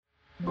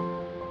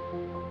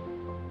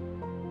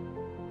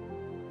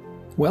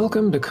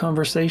Welcome to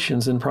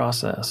Conversations in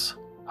Process,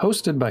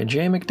 hosted by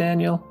Jay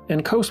McDaniel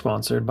and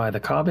co-sponsored by the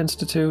Cobb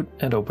Institute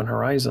and Open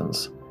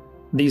Horizons.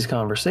 These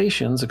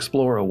conversations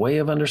explore a way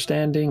of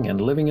understanding and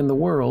living in the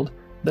world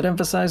that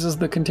emphasizes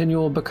the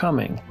continual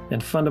becoming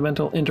and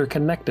fundamental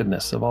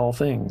interconnectedness of all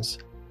things.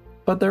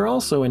 But they're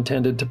also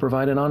intended to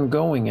provide an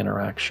ongoing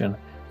interaction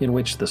in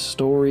which the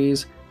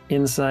stories,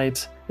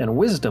 insights, and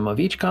wisdom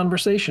of each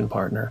conversation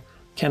partner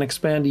can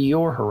expand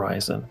your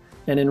horizon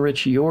and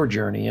enrich your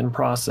journey in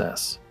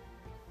process.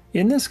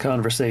 In this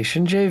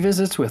conversation, Jay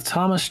visits with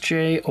Thomas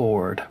J.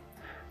 Oord.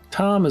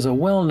 Tom is a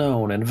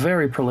well-known and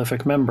very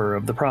prolific member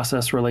of the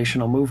process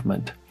relational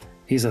movement.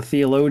 He's a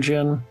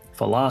theologian,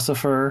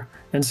 philosopher,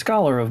 and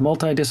scholar of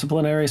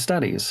multidisciplinary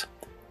studies.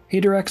 He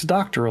directs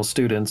doctoral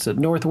students at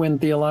Northwind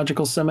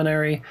Theological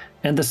Seminary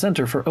and the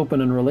Center for Open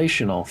and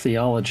Relational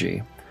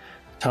Theology.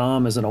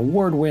 Tom is an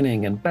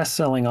award-winning and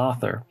best-selling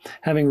author,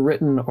 having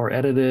written or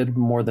edited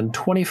more than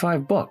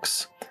 25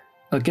 books.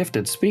 A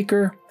gifted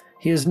speaker,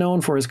 he is known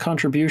for his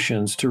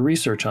contributions to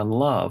research on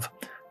love,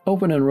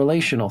 open and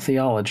relational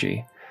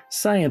theology,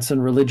 science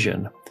and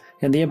religion,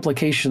 and the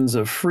implications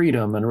of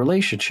freedom and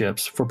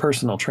relationships for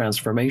personal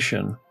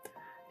transformation.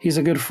 He's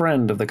a good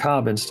friend of the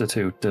Cobb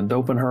Institute and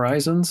Open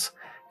Horizons,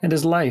 and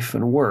his life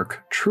and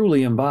work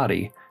truly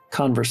embody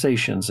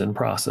conversations in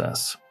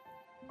process.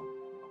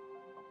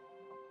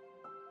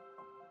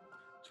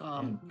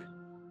 Tom,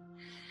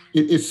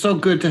 it's so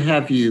good to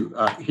have you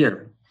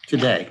here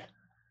today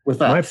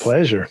with us. My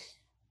pleasure.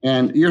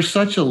 And you're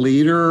such a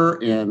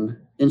leader in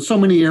so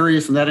many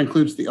areas, and that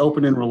includes the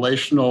open and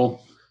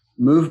relational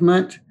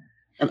movement.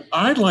 And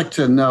I'd like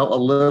to know a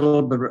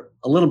little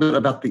bit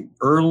about the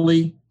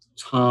early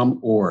Tom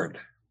Oord.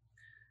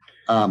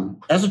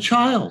 As a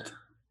child,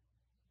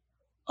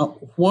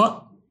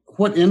 what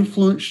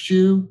influenced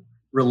you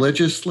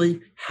religiously?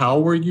 How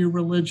were you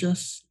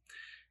religious?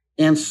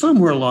 And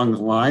somewhere along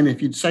the line,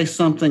 if you'd say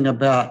something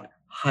about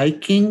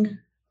hiking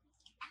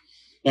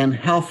and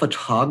how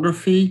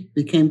photography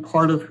became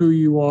part of who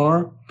you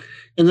are,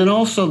 and then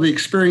also the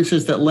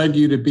experiences that led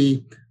you to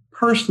be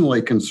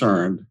personally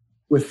concerned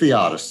with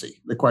theodicy,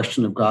 the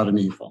question of God and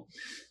evil.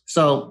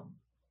 So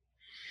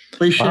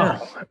please share.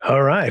 Wow.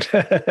 All right.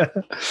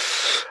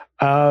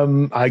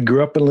 I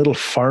grew up in a little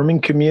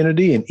farming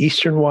community in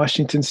eastern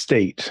Washington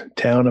State,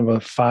 town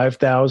of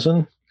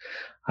 5,000.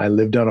 I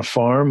lived on a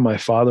farm. My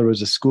father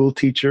was a school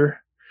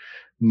teacher.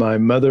 My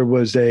mother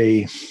was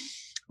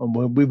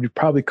we would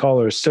probably call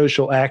her a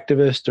social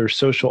activist or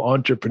social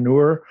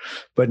entrepreneur,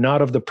 but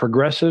not of the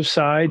progressive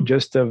side,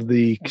 just of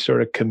the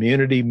sort of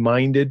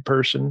community-minded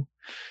person.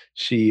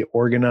 She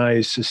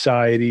organized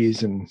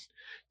societies and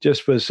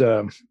just has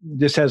a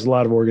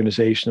lot of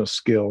organizational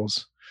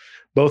skills.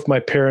 Both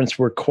my parents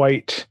were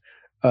quite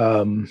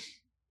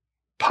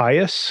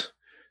pious.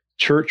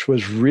 Church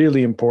was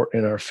really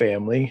important in our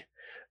family.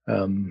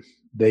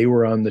 They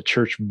were on the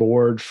church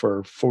board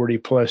for 40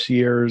 plus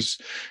years.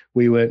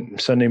 We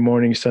went Sunday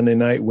morning, Sunday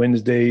night,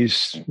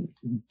 Wednesdays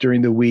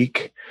during the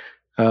week.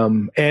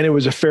 And it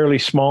was a fairly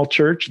small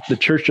church, the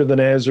Church of the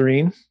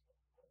Nazarene.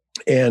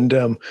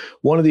 And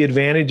one of the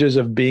advantages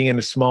of being in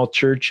a small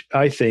church,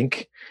 I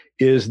think,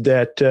 is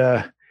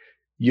that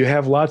you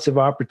have lots of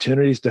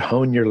opportunities to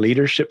hone your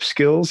leadership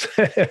skills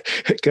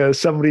because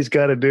somebody's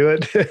got to do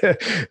it.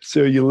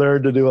 So you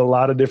learn to do a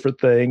lot of different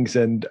things,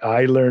 and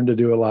I learned to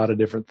do a lot of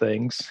different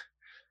things.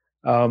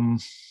 The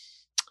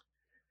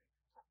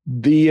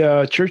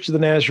Church of the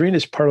Nazarene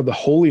is part of the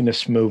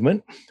holiness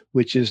movement,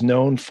 which is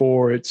known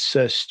for its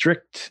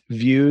strict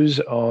views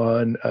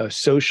on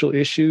social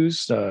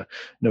issues,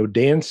 no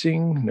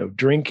dancing, no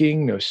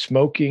drinking, no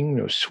smoking,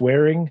 no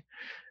swearing.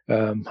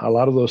 A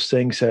lot of those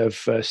things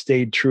have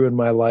stayed true in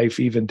my life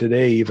even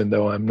today, even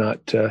though I'm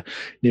not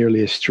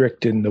nearly as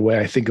strict in the way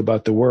I think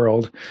about the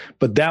world.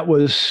 But that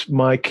was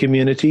my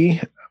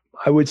community.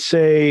 I would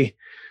say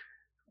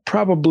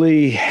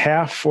probably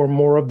half or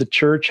more of the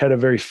church had a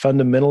very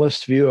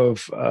fundamentalist view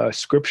of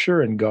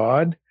Scripture and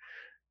God,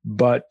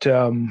 but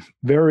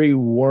very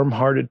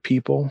warm-hearted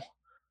people.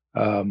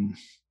 Many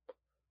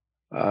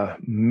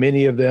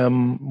of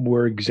them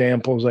were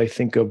examples, I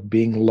think, of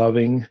being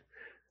loving.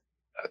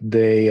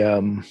 We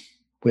had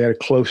a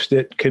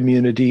close-knit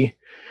community.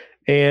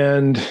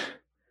 And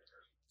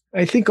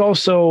I think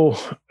also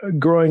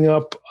growing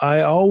up,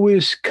 I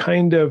always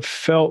kind of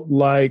felt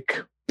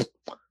like,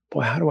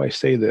 boy, how do I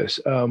say this?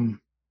 I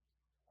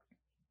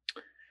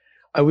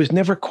was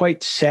never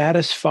quite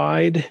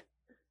satisfied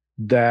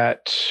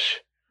that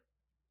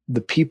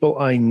the people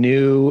I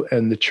knew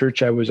and the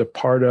church I was a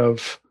part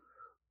of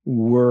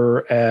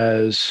were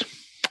as...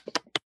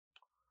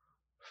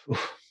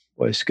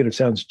 Well, it's going to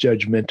sound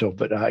judgmental,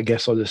 but I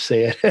guess I'll just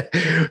say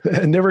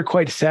it. Never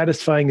quite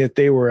satisfying that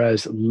they were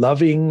as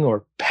loving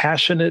or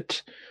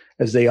passionate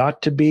as they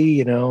ought to be.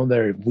 You know,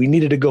 we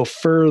needed to go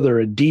further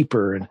and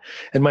deeper. And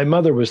my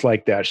mother was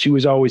like that. She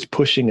was always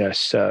pushing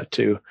us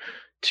to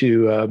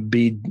to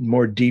be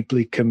more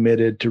deeply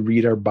committed, to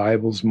read our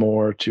Bibles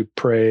more, to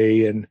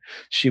pray. And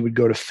she would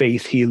go to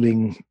faith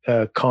healing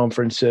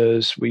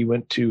conferences. We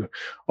went to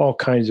all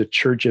kinds of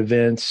church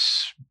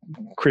events,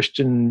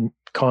 Christian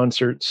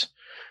concerts.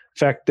 In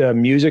fact,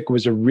 music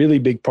was a really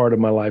big part of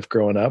my life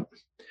growing up.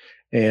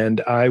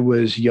 And I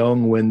was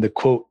young when the,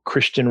 quote,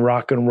 Christian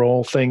rock and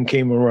roll thing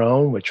came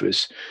around, which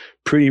was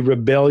pretty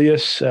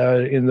rebellious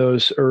in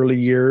those early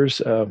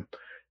years.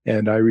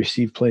 And I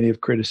received plenty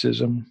of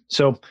criticism.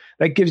 So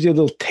that gives you a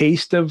little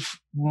taste of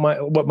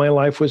what my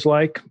life was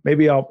like.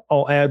 Maybe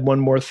I'll add one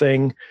more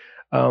thing.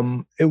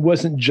 It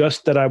wasn't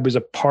just that I was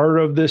a part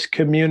of this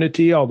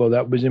community, although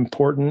that was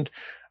important.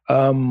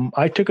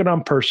 I took it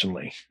on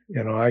personally.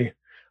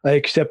 I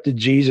accepted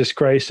Jesus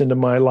Christ into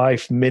my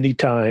life many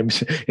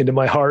times, into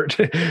my heart.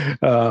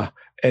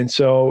 And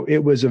so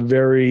it was a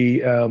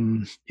very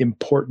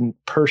important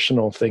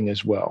personal thing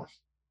as well.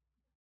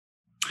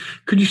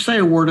 Could you say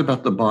a word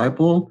about the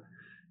Bible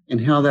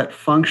and how that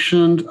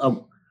functioned?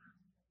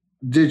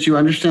 Did you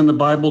understand the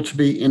Bible to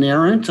be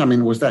inerrant? I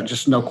mean, was that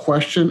just no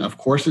question? Of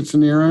course it's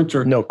inerrant.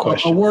 Or no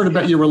question. A word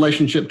about your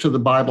relationship to the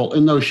Bible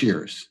in those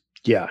years.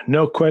 Yeah,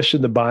 no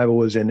question. The Bible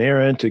was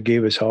inerrant. It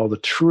gave us all the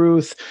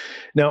truth.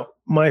 Now,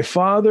 my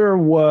father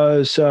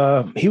was,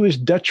 he was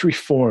Dutch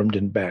Reformed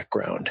in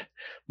background.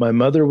 My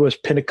mother was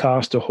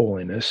Pentecostal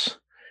holiness.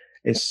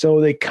 And so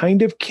they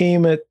kind of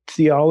came at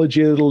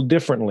theology a little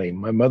differently.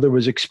 My mother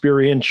was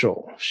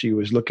experiential. She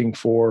was looking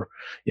for,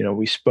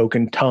 we spoke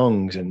in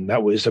tongues, and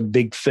that was a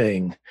big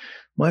thing.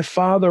 My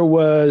father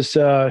was,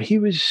 he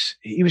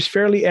was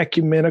fairly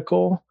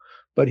ecumenical,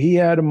 but he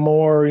had a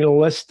more,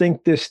 let's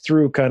think this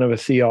through kind of a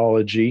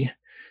theology.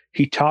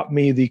 He taught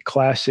me the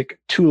classic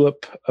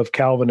TULIP of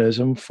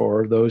Calvinism.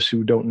 For those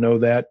who don't know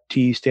that,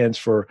 T stands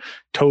for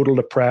total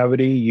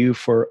depravity, U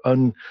for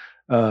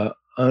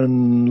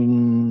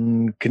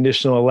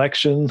unconditional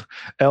election,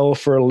 L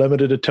for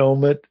limited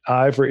atonement,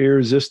 I for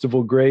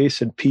irresistible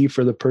grace, and P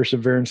for the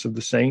perseverance of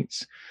the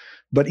saints.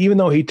 But even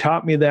though he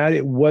taught me that,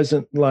 it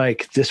wasn't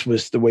like this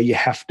was the way you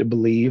have to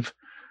believe.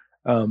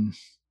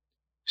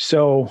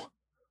 So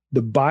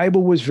the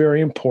Bible was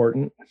very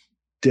important.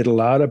 Did a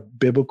lot of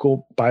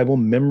biblical Bible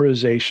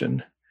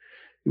memorization.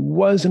 It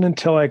wasn't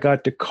until I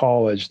got to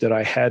college that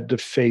I had to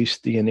face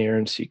the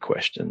inerrancy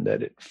question,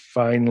 that it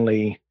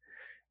finally,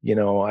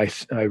 I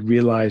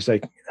realized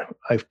I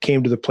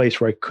came to the place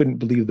where I couldn't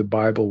believe the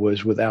Bible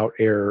was without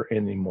error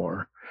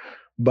anymore.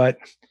 But,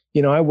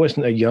 I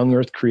wasn't a young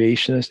earth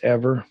creationist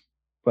ever.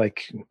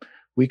 Like,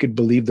 we could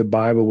believe the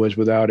Bible was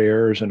without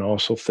errors and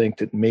also think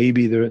that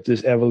maybe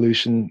this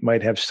evolution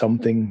might have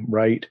something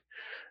right.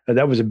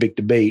 That was a big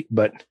debate,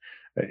 but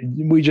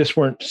we just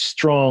weren't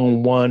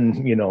strong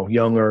one,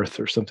 young earth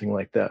or something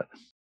like that.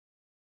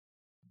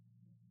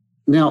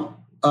 Now,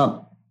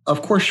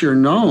 of course, you're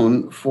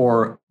known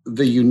for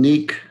the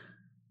unique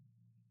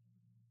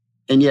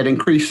and yet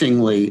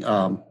increasingly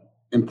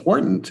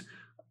important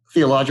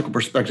theological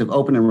perspective,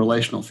 open and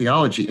relational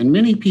theology. And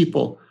many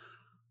people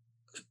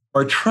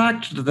are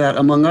attracted to that,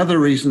 among other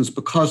reasons,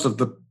 because of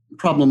the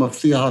problem of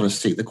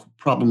theodicy, the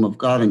problem of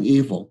God and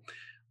evil.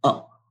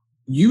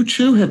 You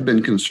too have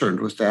been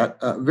concerned with that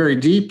very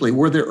deeply.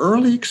 Were there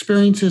early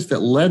experiences that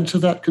led to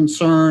that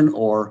concern,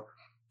 or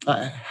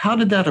how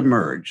did that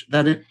emerge?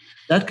 That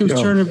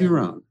concern of your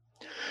own?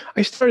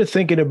 I started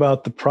thinking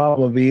about the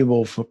problem of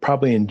evil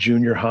probably in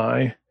junior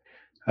high,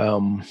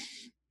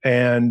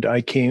 and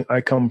I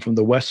come from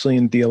the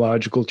Wesleyan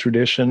theological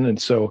tradition,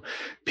 and so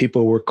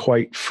people were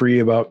quite free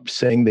about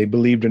saying they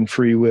believed in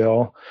free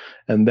will.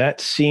 And that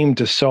seemed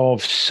to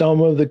solve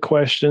some of the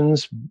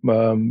questions,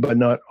 but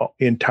not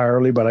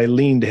entirely. But I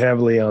leaned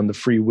heavily on the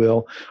free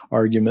will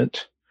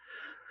argument.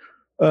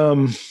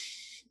 I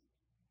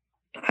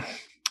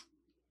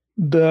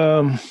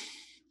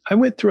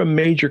went through a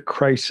major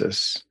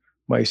crisis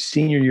my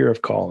senior year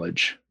of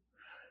college.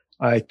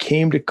 I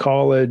came to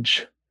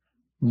college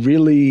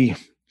really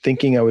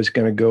thinking I was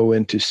going to go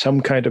into some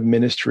kind of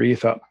ministry. I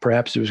thought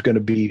perhaps it was going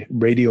to be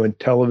radio and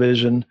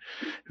television.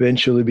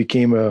 Eventually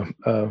became a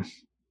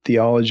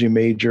theology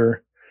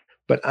major.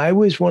 But I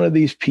was one of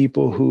these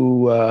people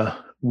who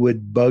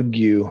would bug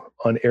you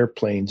on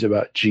airplanes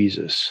about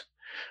Jesus.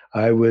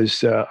 I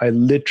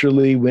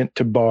literally went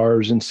to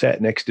bars and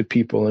sat next to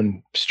people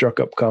and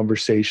struck up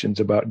conversations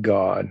about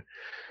God.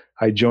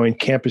 I joined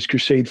Campus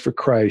Crusade for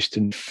Christ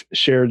and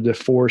shared the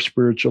 4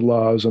 spiritual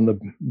laws on the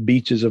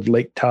beaches of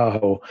Lake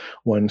Tahoe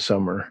one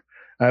summer.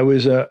 I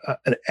was an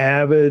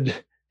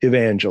avid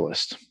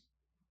evangelist.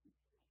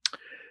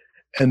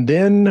 And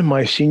then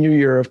my senior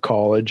year of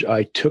college,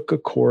 I took a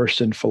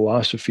course in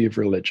philosophy of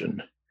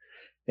religion.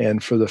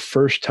 And for the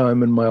first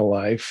time in my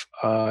life,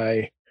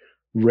 I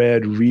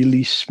read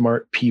really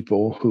smart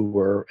people who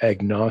were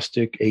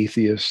agnostic,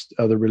 atheists,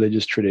 other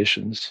religious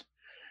traditions.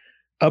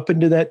 Up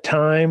until that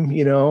time,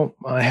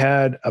 I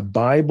had a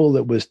Bible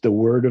that was the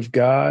Word of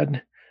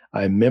God.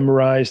 I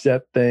memorized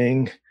that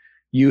thing.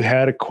 You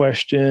had a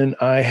question.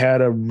 I had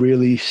a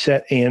really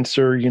set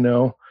answer,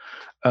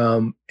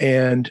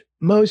 and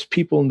most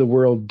people in the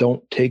world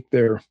don't take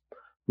their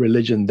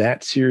religion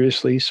that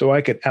seriously, so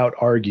I could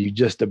out-argue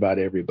just about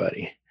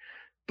everybody.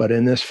 But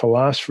in this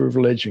philosophy of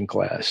religion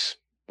class,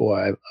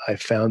 boy, I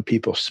found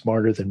people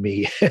smarter than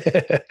me.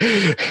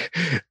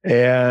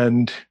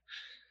 And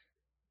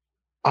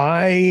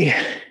I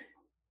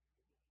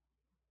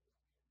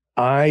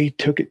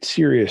took it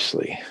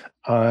seriously.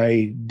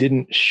 I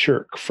didn't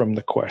shirk from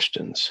the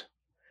questions.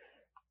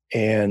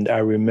 And I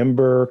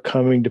remember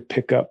coming to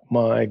pick up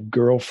my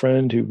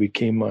girlfriend, who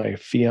became my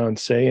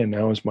fiance and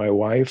now is my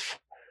wife,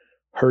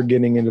 her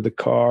getting into the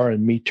car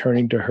and me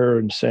turning to her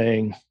and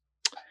saying,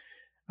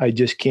 I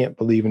just can't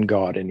believe in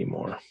God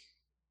anymore.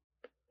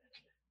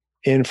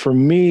 And for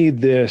me,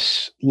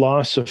 this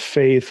loss of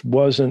faith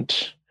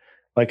wasn't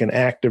like an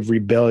act of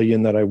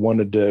rebellion that I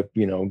wanted to,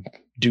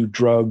 do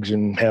drugs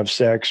and have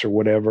sex or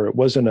whatever. It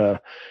wasn't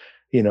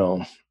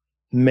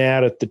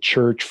mad at the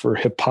church for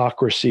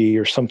hypocrisy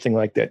or something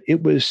like that.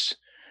 It was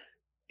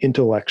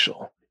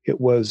intellectual.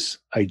 It was,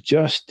 I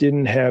just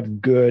didn't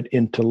have good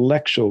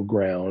intellectual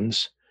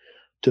grounds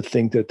to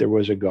think that there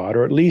was a God,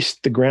 or at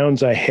least the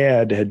grounds I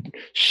had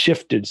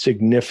shifted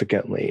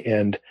significantly,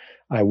 and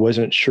I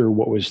wasn't sure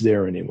what was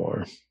there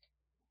anymore.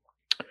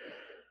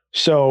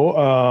 So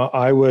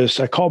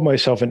I called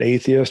myself an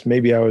atheist.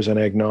 Maybe I was an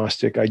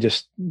agnostic. I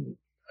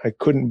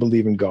couldn't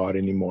believe in God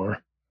anymore.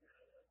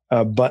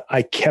 But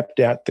I kept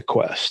at the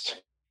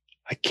quest.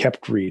 I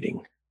kept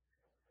reading.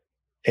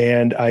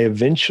 And I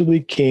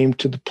eventually came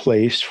to the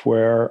place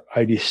where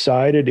I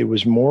decided it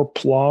was more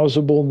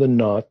plausible than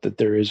not that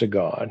there is a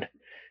God.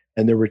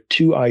 And there were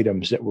two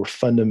items that were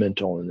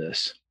fundamental in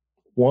this.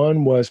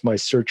 One was my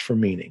search for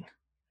meaning.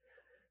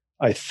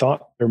 I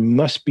thought there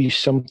must be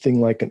something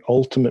like an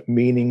ultimate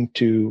meaning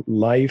to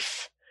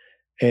life,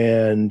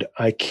 and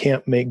I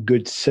can't make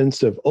good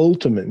sense of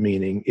ultimate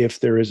meaning if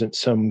there isn't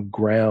some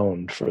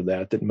ground for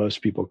that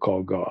most people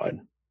call God.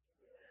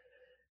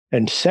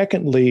 And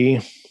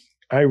secondly,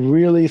 I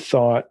really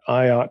thought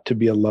I ought to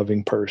be a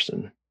loving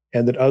person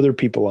and that other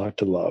people ought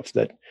to love,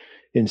 that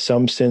in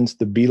some sense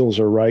the Beatles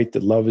are right,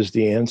 that love is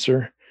the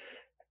answer.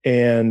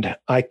 And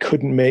I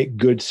couldn't make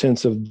good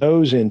sense of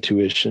those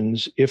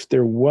intuitions if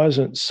there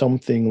wasn't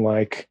something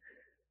like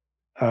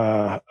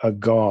a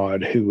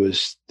God who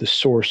was the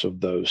source of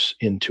those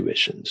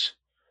intuitions.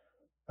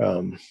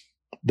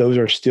 Those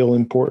are still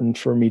important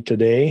for me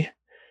today.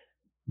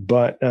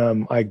 But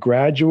I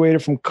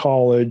graduated from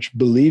college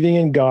believing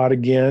in God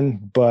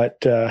again,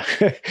 but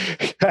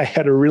I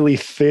had a really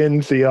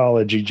thin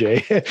theology,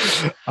 Jay.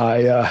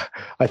 I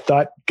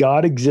thought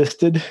God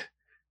existed.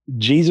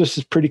 Jesus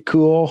is pretty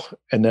cool,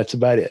 and that's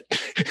about it.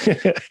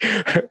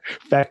 In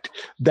fact,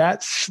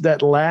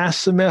 that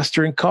last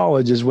semester in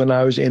college is when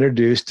I was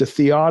introduced to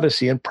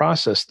theodicy and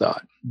process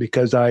thought,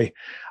 because I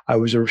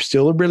was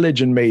still a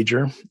religion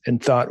major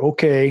and thought,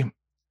 okay,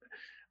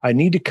 I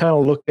need to kind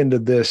of look into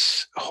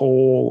this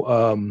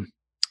whole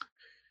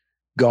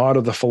God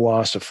of the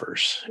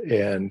philosophers.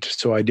 And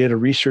so I did a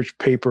research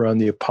paper on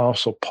the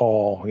Apostle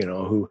Paul,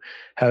 who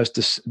has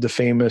the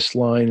famous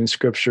line in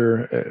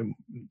Scripture,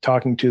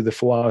 talking to the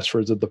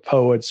philosophers, of the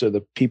poets, or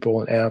the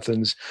people in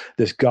Athens,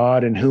 this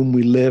God in whom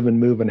we live and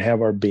move and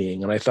have our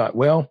being. And I thought,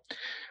 well,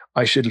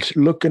 I should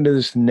look into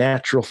this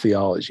natural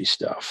theology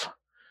stuff.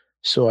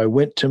 So I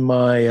went to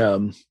my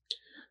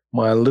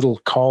little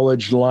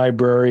college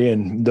library,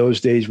 and in those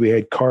days we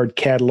had card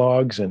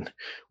catalogs, and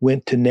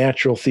went to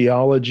natural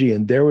theology,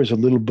 and there was a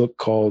little book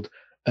called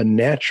A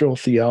Natural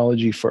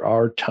Theology for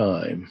Our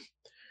Time.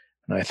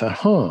 And I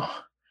thought,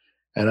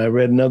 And I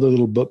read another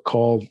little book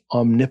called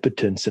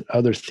Omnipotence and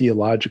Other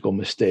Theological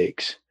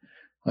Mistakes.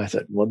 I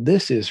thought, well,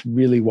 this is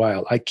really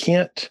wild. I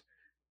can't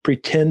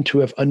pretend to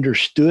have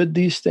understood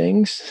these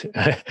things,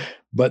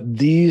 but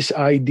these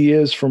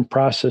ideas from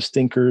process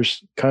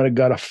thinkers kind of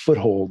got a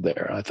foothold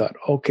there. I thought,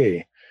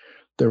 okay,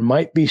 there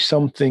might be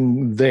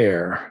something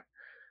there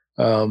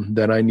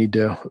that I need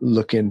to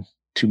look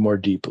into more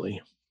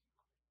deeply.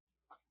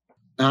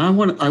 Now,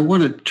 I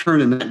want to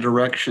turn in that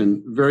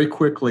direction very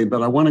quickly,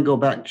 but I want to go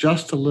back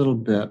just a little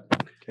bit.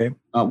 Okay.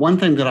 One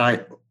thing that I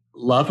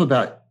love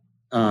about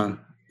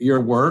your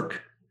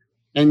work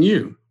and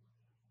you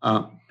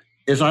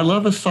is I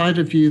love a side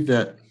of you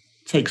that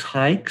takes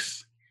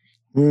hikes.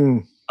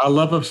 I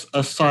love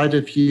a side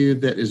of you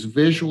that is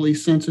visually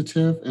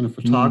sensitive and a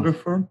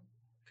photographer.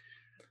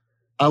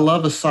 I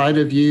love a side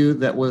of you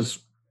that was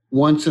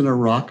once in a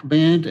rock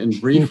band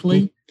and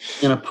briefly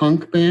in a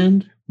punk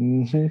band.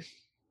 Mm-hmm.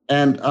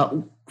 And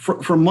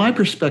from my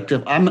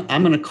perspective, I'm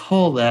going to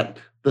call that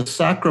the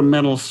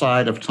sacramental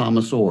side of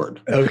Thomas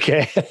Oord.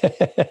 Okay.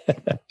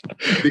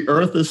 The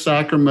earth is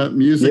sacrament,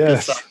 music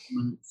is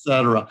sacrament,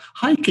 etc.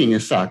 Hiking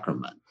is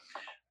sacrament.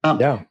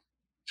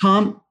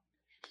 Tom,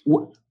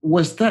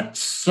 was that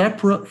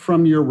separate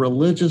from your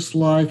religious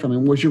life? I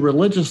mean, was your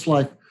religious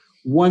life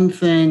one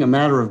thing, a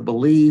matter of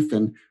belief,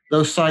 and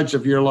those sides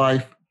of your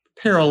life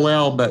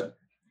parallel but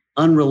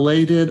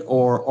unrelated,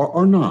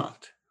 or not?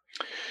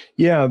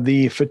 Yeah,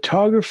 the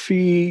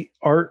photography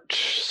art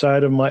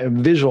side of my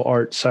visual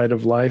art side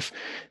of life,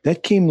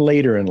 that came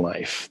later in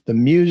life. The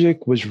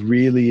music was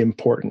really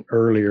important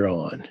earlier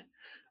on.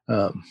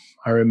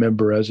 I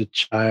remember as a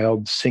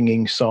child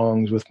singing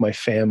songs with my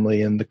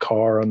family in the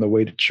car on the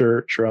way to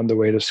church or on the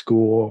way to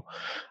school.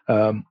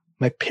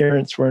 My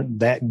parents weren't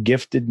that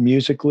gifted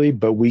musically,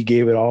 but we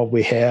gave it all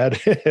we had.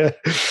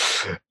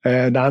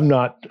 And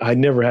I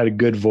never had a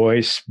good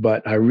voice,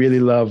 but I really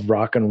love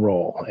rock and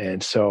roll.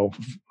 And so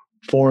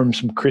formed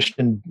some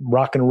Christian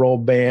rock and roll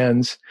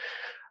bands.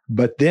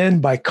 But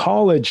then by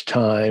college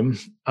time,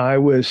 I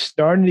was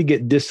starting to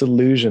get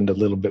disillusioned a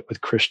little bit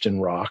with Christian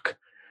rock.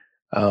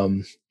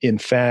 In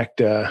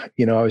fact, I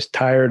was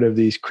tired of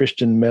these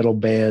Christian metal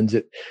bands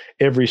that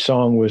every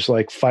song was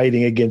like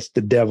fighting against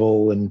the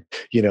devil and,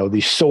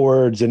 these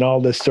swords and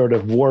all this sort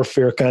of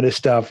warfare kind of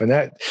stuff.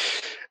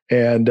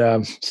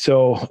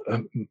 So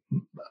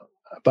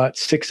about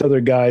 6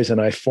 other guys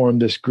and I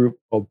formed this group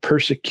called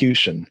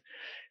Persecution.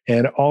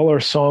 And all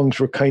our songs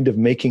were kind of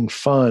making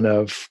fun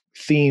of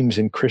themes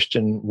in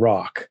Christian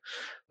rock.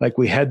 Like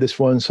we had this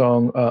one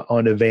song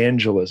on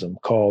evangelism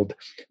called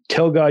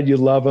 "Tell God You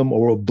Love Him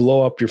or We'll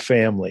Blow Up Your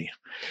Family."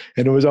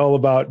 And it was all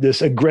about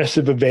this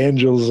aggressive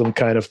evangelism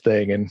kind of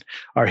thing. And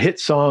our hit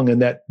song in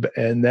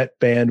that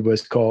band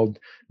was called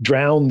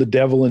 "Drown the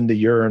Devil in the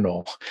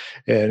Urinal."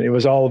 And it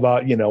was all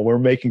about, we're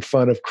making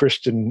fun of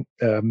Christian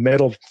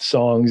metal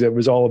songs. It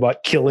was all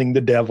about killing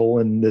the devil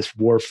and this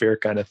warfare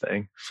kind of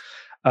thing.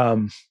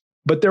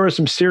 But there were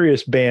some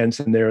serious bands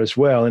in there as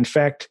well. In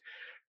fact,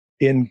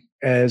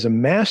 as a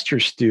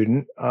master's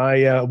student,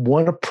 I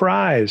won a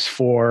prize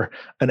for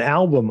an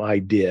album I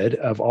did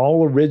of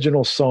all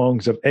original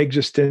songs of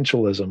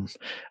existentialism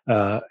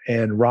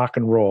and rock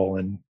and roll.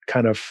 And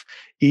kind of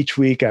each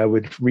week I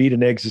would read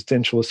an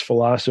existentialist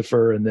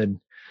philosopher, and then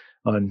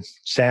on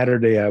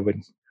Saturday I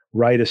would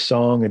write a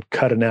song and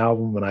cut an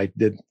album, and I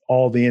did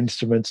all the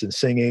instruments and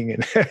singing.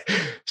 And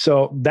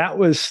so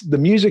the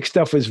music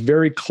stuff was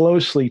very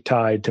closely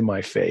tied to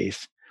my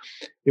faith.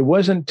 It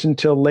wasn't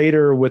until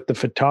later with the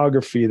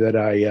photography that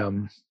I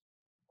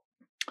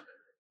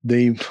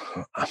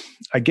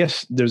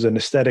guess there's an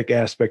aesthetic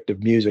aspect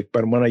of music,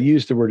 but when I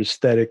use the word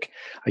aesthetic,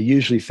 I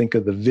usually think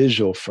of the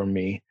visual for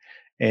me.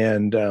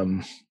 And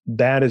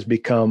that has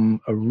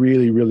become a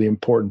really, really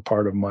important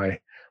part of my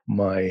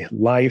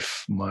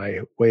life, my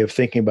way of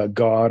thinking about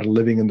God,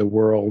 living in the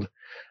world.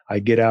 I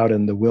get out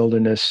in the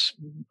wilderness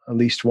at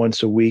least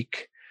once a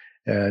week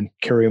and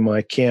carry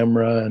my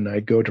camera, and I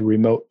go to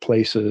remote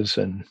places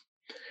and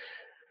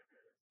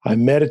I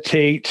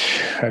meditate,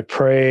 I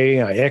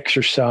pray, I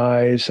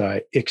exercise,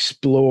 I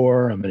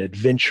explore. I'm an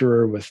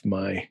adventurer with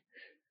my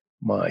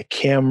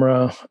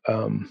camera.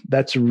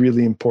 That's a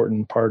really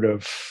important part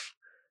of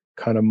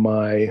kind of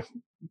my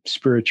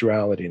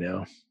spirituality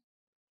now.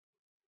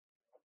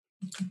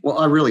 Well,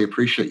 I really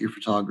appreciate your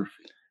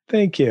photography.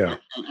 Thank you.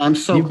 I'm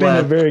so You've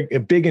glad. You've been a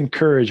big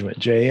encouragement,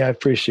 Jay. I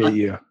appreciate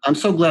you. I'm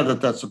so glad that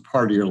that's a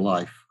part of your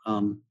life.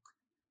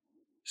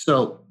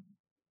 So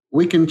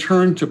we can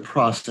turn to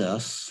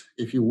process,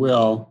 if you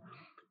will,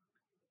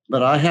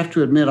 but I have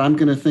to admit, I'm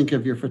going to think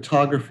of your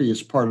photography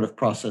as part of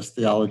process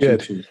theology Good.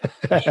 too.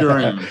 Sure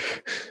am.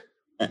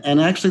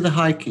 And actually the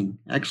hiking.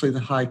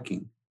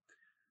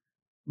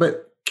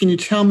 But can you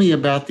tell me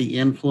about the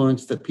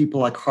influence that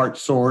people like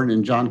Hartshorne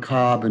and John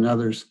Cobb and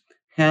others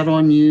had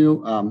on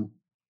you?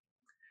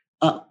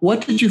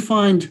 What did you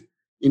find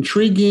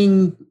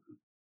intriguing,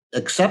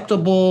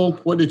 acceptable?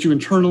 What did you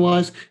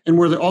internalize? And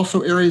were there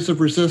also areas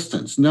of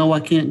resistance? No, I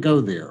can't go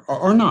there,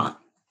 or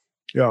not?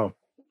 Yeah.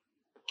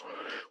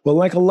 Well,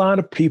 like a lot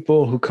of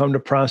people who come to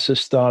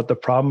process thought, the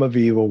problem of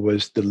evil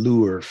was the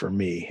lure for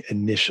me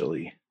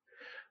initially.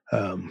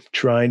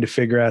 Trying to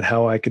figure out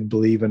how I could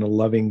believe in a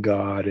loving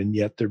God and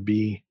yet there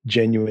be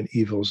genuine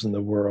evils in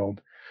the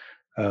world.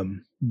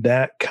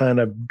 That kind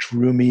of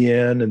drew me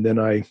in, and then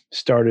I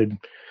started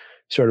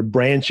sort of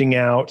branching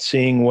out,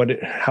 seeing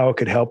how it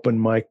could help in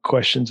my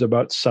questions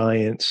about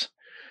science,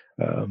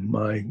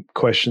 my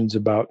questions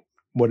about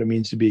what it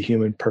means to be a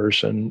human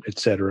person, et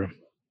cetera.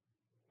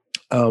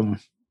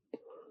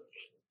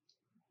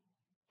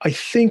 I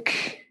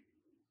think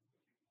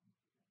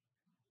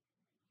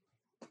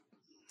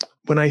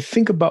when I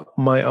think about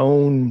my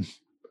own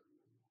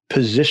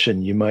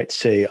position, you might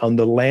say, on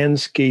the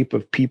landscape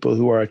of people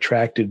who are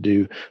attracted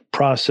to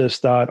process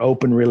thought,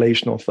 open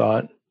relational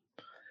thought,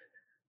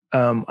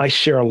 I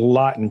share a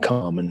lot in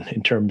common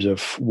in terms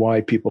of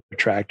why people are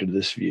attracted to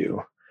this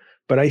view.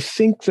 But I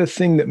think the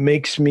thing that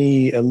makes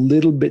me a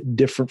little bit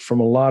different from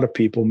a lot of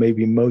people,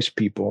 maybe most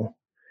people,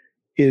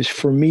 is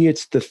for me,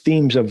 it's the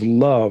themes of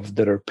love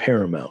that are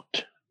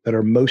paramount, that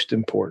are most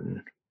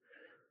important.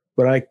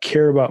 What I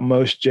care about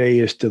most, Jay,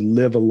 is to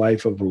live a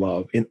life of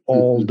love in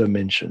all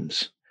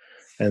dimensions.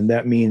 And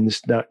that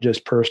means not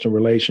just personal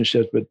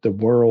relationships, but the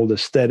world,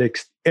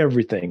 aesthetics,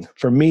 everything.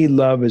 For me,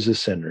 love is the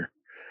center.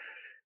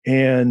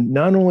 And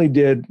not only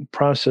did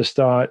process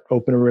thought,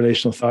 open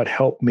relational thought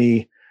help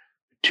me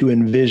to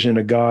envision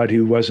a God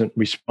who wasn't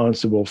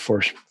responsible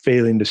for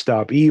failing to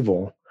stop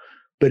evil,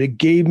 but it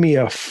gave me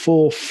a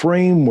full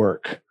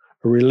framework,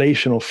 a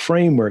relational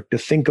framework to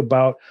think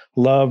about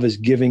love as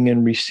giving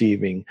and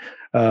receiving,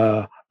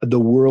 the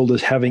world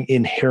as having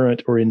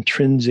inherent or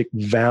intrinsic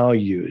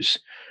values,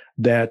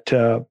 that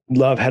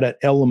love had an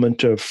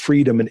element of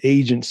freedom and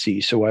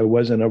agency, so I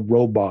wasn't a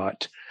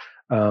robot.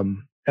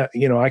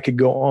 I could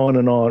go on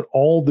and on,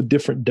 all the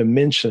different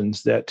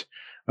dimensions that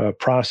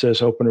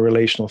process open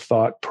relational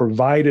thought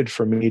provided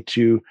for me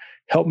to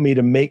help me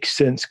to make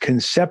sense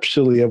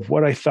conceptually of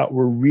what I thought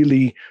were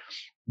really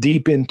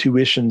deep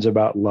intuitions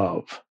about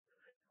love.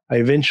 I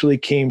eventually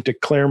came to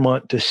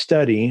Claremont to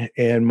study,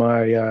 and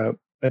my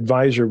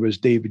advisor was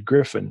David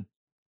Griffin.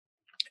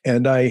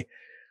 And I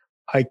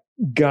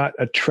got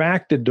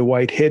attracted to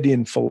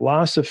Whiteheadian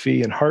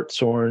philosophy and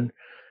Hartshorne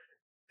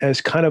as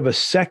kind of a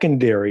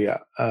secondary,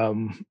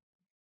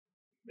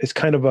 it's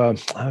kind of a,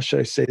 how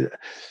should I say that?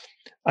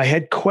 I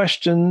had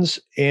questions,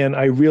 and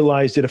I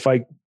realized that if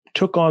I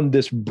took on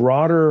this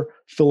broader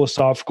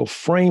philosophical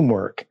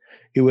framework,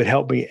 it would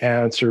help me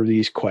answer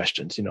these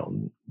questions,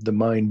 the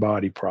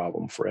mind-body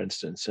problem, for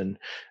instance, and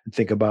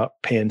think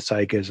about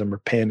panpsychism or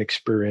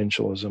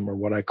pan-experientialism, or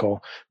what I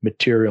call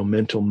material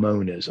mental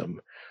monism,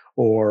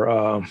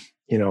 or,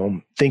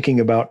 thinking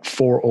about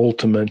four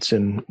ultimates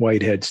in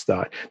Whitehead's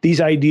thought.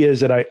 These ideas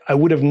that I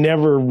would have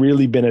never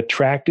really been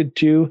attracted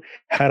to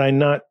had I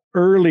not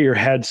earlier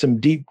had some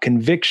deep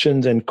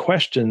convictions and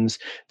questions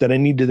that I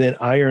need to then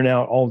iron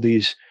out all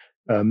these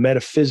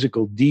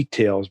metaphysical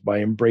details by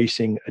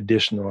embracing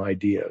additional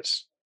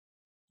ideas.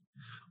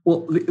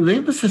 Well, the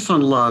emphasis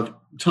on love,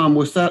 Tom,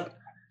 is that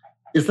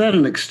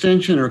an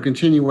extension or a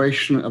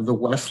continuation of the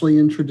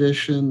Wesleyan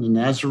tradition, the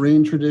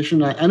Nazarene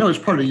tradition? I know it's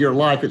part of your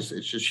life; it's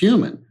just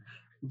human.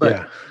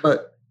 But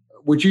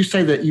would you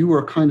say that you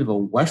were kind of a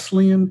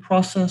Wesleyan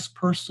process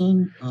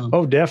person?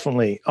 Oh,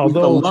 definitely.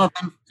 Although with the love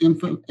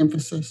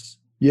emphasis.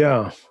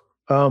 Yeah.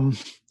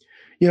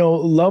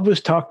 Love was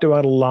talked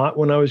about a lot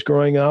when I was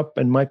growing up,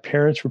 and my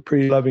parents were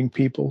pretty loving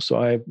people, so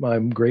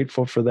I'm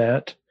grateful for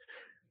that.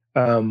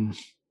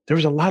 There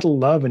was a lot of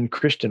love in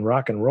Christian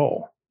rock and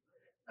roll.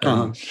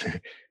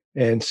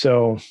 And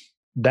so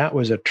that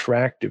was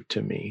attractive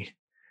to me.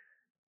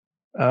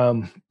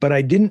 But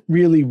I didn't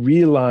really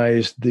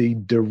realize the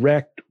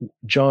direct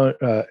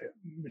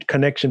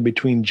connection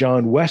between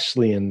John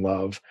Wesley and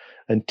love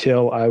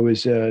until I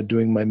was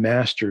doing my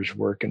master's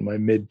work in my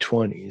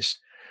mid-20s.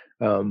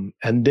 And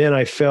then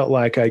I felt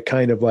like I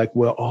kind of like,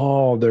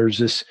 there's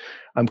this,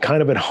 I'm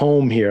kind of at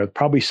home here.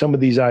 Probably some of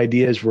these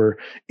ideas were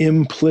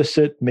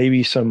implicit.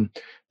 Maybe some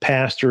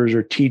pastors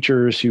or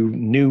teachers who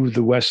knew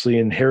the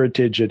Wesleyan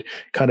heritage had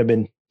kind of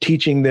been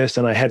teaching this,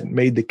 and I hadn't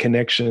made the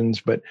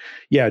connections. But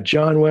yeah,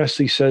 John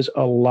Wesley says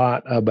a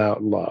lot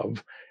about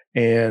love.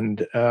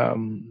 And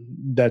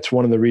that's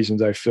one of the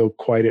reasons I feel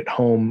quite at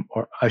home,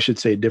 or I should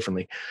say it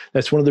differently.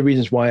 That's one of the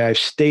reasons why I've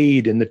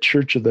stayed in the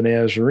Church of the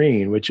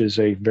Nazarene, which is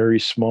a very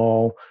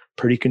small,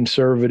 pretty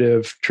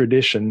conservative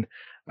tradition.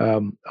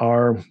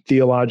 Our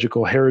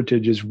theological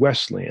heritage is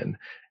Wesleyan,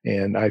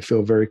 and I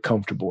feel very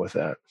comfortable with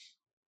that.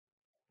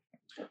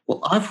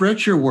 Well, I've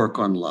read your work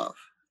on love,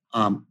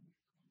 and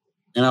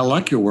I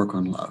like your work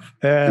on love.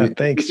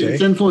 Thanks, Jay.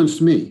 It's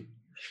influenced me.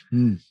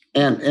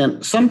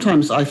 And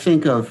sometimes I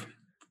think of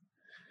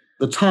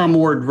the Tom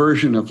Ward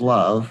version of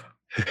love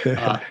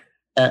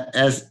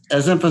as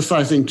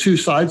emphasizing two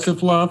sides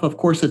of love. Of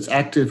course, it's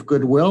active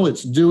goodwill.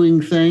 It's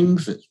doing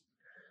things, it's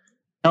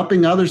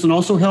helping others, and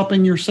also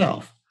helping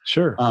yourself.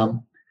 Sure.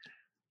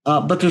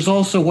 But there's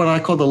also what I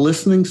call the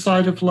listening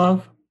side of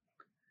love.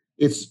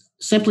 It's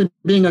simply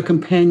being a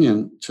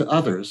companion to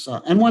others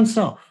and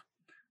oneself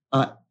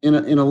in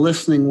a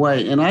listening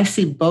way. And I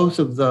see both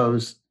of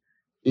those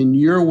in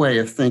your way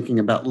of thinking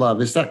about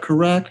love. Is that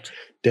correct?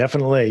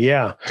 Definitely,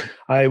 yeah.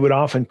 I would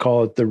often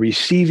call it the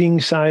receiving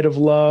side of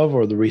love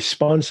or the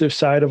responsive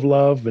side of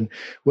love. And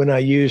when I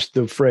use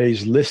the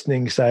phrase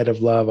listening side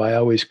of love, I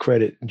always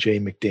credit Jay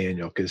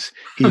McDaniel because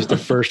he's the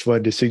first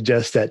one to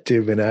suggest that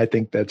to me, and I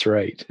think that's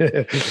right.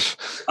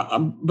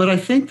 But I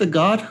think the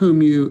God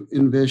whom you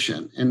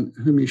envision and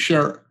whom you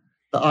share,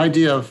 the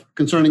idea of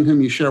concerning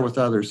whom you share with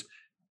others,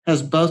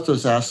 has both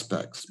those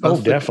aspects.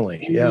 Oh,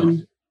 definitely, yeah.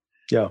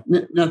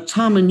 Now,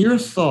 Tom, in your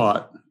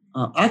thought,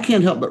 I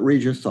can't help but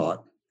read your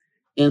thought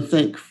and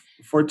think,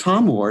 for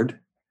Tom Ward,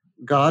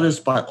 God is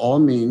by all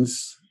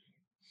means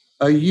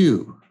a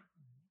you,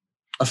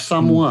 a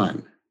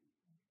someone,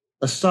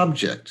 a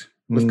subject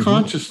with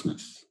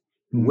consciousness,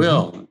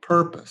 will, and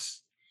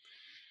purpose,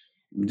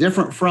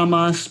 different from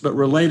us, but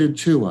related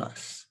to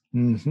us.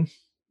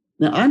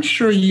 Now, I'm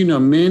sure you know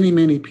many,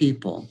 many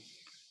people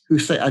who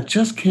say, I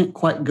just can't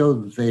quite go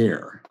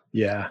there.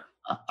 Yeah.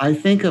 I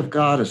think of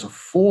God as a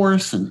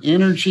force and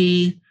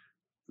energy,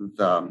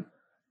 the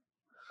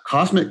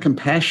cosmic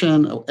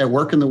compassion at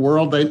work in the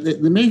world. There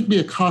may be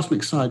a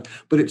cosmic side,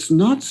 but it's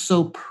not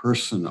so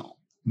personal.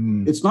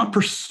 It's not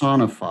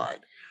personified.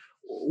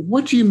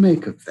 What do you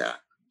make of that?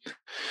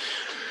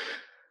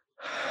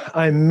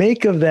 I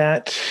make of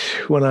that,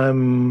 when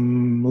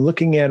I'm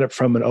looking at it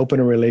from an open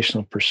and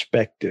relational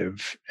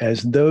perspective,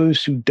 as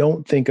those who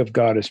don't think of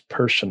God as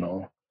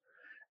personal,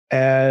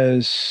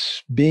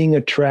 as being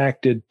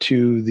attracted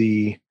to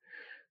the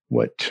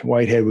what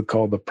Whitehead would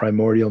call the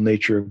primordial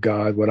nature of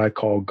God, what I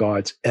call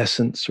God's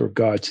essence or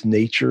God's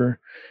nature,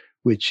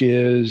 which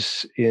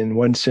is in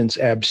one sense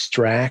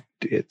abstract.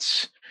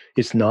 It's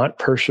not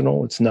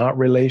personal. It's not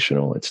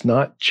relational. It's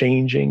not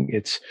changing.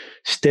 It's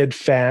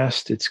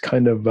steadfast. It's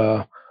kind of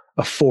a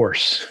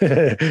force,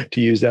 to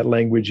use that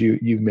language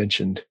you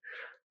mentioned.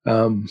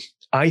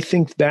 I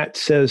think that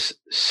says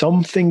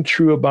something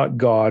true about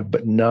God,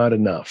 but not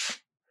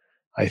enough.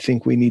 I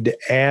think we need to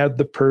add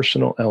the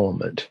personal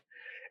element.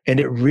 And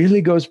it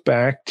really goes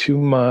back to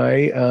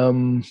my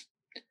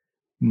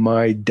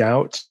my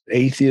doubts,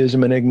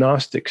 atheism, and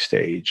agnostic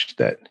stage,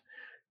 that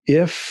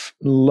if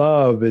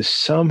love is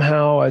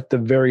somehow at the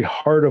very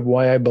heart of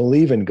why I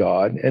believe in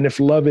God, and if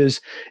love is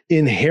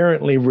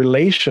inherently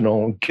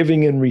relational,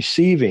 giving and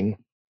receiving,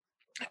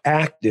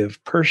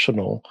 active,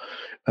 personal,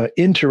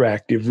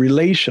 interactive,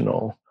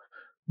 relational,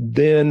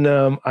 then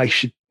I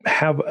should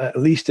have at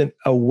least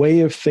a way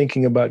of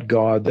thinking about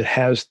God that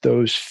has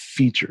those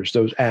features,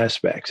 those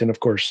aspects. And of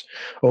course,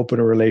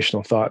 open or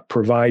relational thought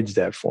provides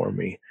that for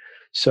me.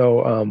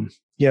 So,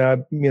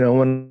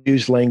 when I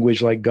use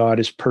language like God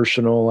is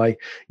personal, I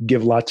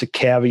give lots of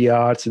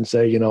caveats and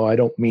say, I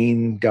don't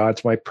mean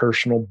God's my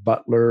personal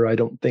butler. I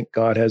don't think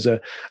God has an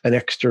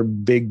extra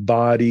big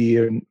body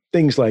and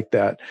things like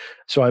that.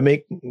 So I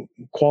make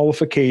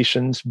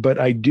qualifications, but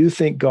I do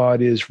think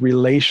God is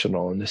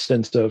relational in the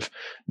sense of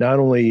not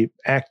only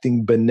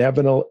acting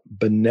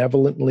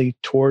benevolently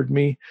toward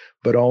me,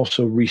 but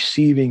also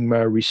receiving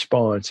my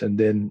response and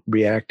then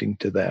reacting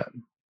to that.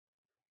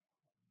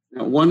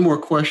 Now, one more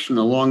question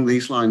along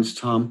these lines,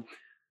 Tom.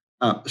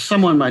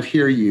 Someone might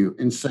hear you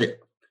and say,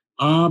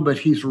 but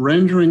he's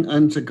rendering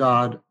unto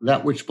God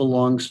that which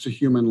belongs to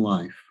human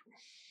life.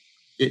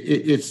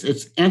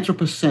 It's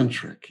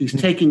anthropocentric. He's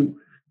taking,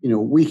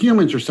 we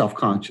humans are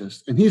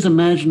self-conscious, and he's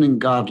imagining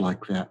God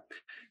like that.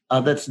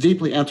 That's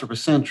deeply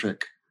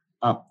anthropocentric.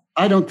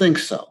 I don't think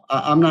so.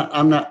 I'm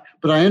not,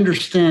 but I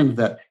understand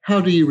that. How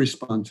do you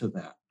respond to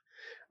that?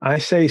 I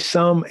say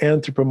some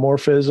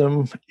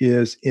anthropomorphism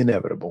is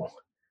inevitable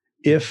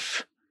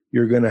if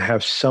you're going to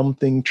have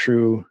something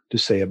true to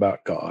say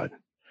about God.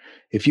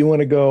 If you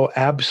want to go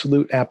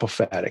absolute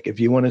apophatic, if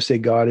you want to say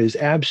God is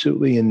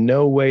absolutely in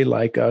no way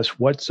like us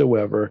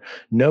whatsoever,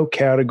 no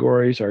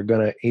categories are going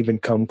to even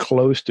come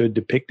close to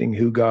depicting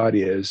who God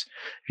is.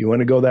 If you want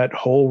to go that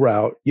whole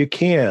route, you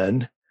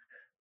can.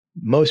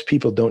 Most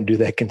people don't do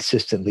that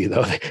consistently,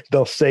 though.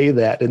 They'll say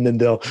that, and then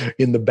they'll,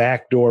 in the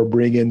back door,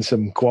 bring in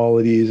some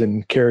qualities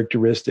and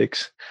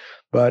characteristics.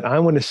 But I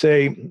want to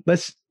say,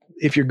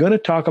 if you're going to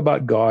talk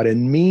about God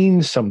and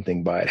mean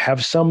something by it,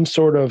 have some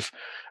sort of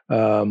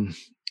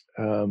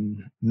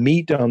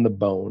meat on the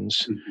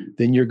bones,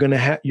 then you're going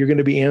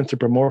to be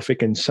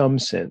anthropomorphic in some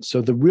sense.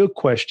 So the real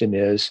question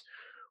is,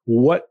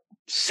 what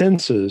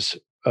senses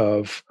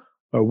of,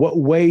 or what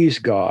ways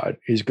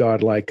is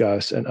God like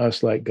us and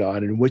us like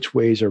God, and which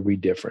ways are we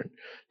different?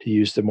 To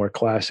use the more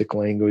classic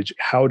language,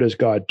 how does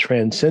God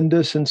transcend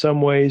us in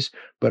some ways,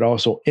 but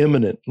also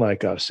immanent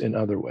like us in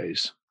other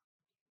ways?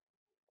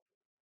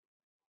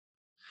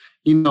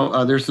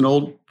 There's an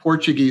old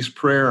Portuguese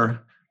prayer,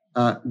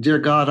 dear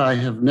God, I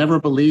have never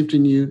believed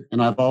in you,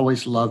 and I've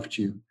always loved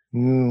you.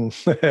 And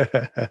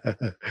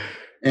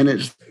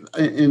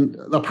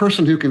the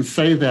person who can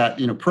say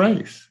that,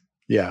 prays.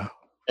 Yeah.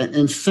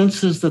 And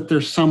senses that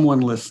there's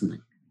someone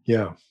listening.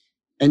 Yeah.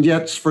 And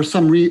yet, for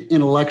some reason,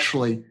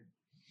 intellectually,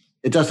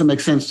 it doesn't make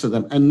sense to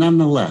them. And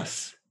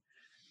nonetheless,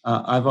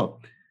 Tom, I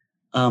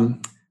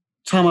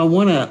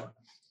want to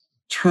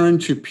turn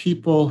to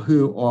people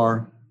who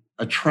are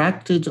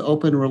attracted to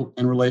open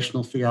and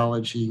relational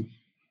theology,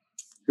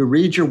 who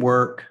read your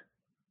work,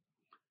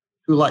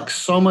 who like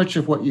so much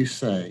of what you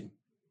say,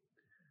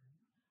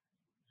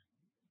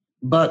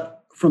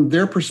 but from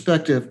their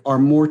perspective are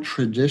more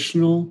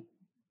traditional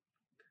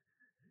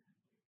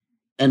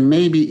and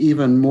maybe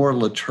even more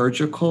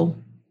liturgical.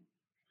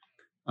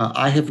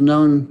 I have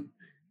known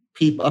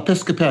people,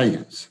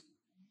 Episcopalians,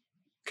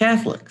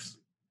 Catholics,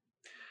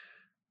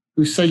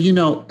 who say,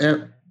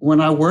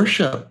 when I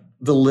worship,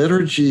 the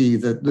liturgy,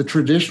 the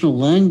traditional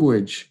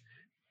language,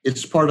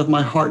 it's part of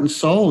my heart and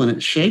soul, and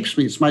it shapes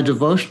me. It's my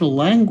devotional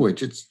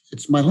language.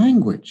 It's my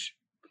language.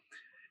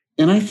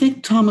 And I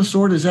think Thomas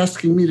Oord is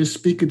asking me to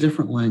speak a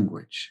different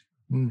language.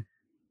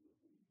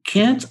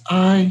 Can't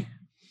I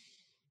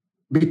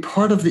be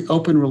part of the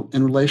open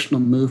and relational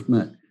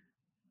movement,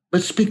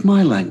 but speak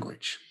my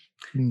language?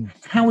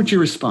 How would you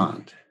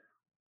respond?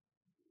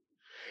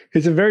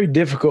 It's a very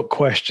difficult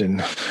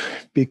question,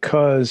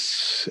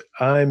 because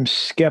I'm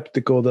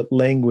skeptical that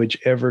language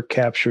ever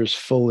captures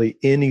fully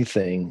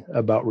anything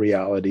about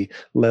reality,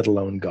 let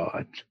alone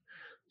God.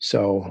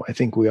 So I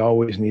think we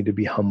always need to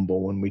be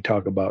humble when we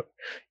talk about,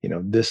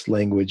 this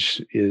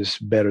language is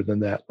better than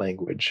that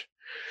language.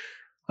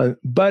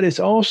 But it's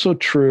also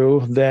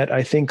true that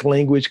I think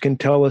language can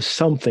tell us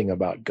something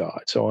about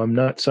God. So I'm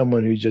not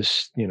someone who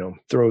just,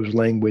 throws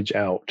language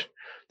out.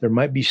 There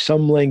might be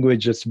some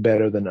language that's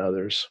better than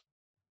others.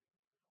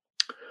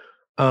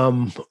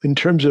 In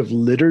terms of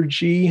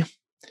liturgy,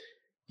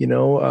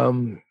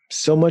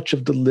 so much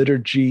of the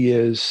liturgy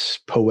is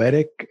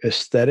poetic,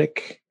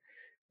 aesthetic.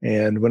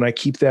 And when I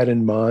keep that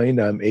in mind,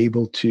 I'm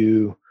able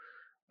to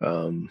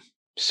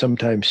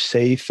sometimes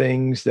say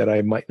things that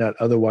I might not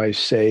otherwise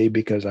say,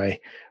 because I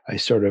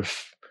sort of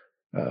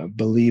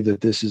believe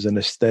that this is an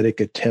aesthetic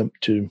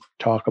attempt to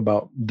talk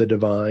about the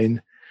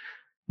divine.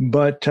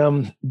 But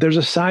there's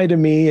a side of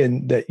me,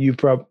 and that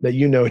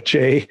you know,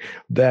 Jay,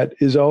 that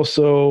is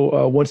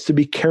also wants to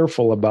be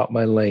careful about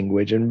my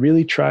language and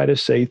really try to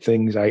say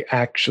things I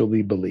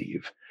actually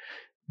believe,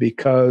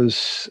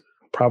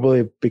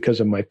 probably because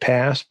of my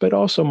past, but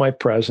also my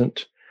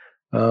present.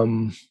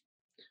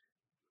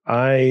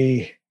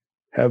 I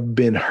have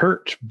been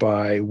hurt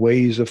by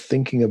ways of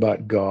thinking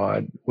about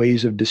God,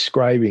 ways of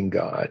describing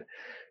God,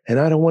 and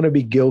I don't want to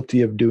be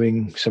guilty of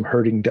doing some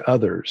hurting to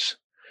others.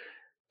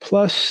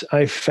 Plus,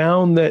 I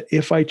found that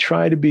if I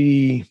try to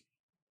be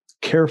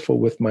careful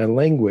with my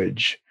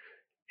language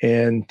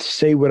and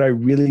say what I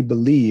really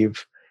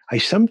believe, I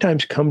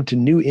sometimes come to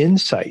new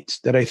insights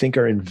that I think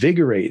are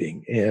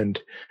invigorating and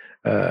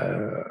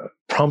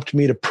prompt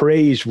me to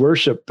praise,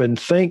 worship, and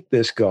thank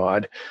this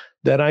God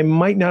that I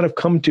might not have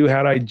come to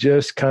had I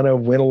just kind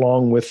of went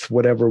along with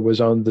whatever was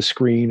on the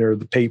screen or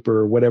the paper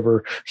or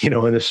whatever,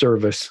 in the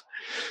service.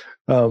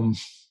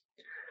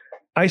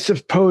 I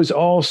suppose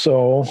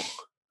also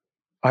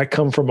I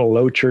come from a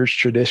low church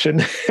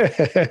tradition,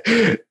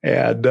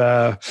 and in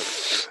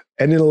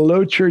a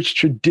low church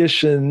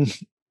tradition,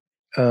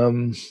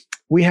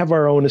 we have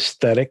our own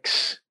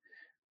aesthetics,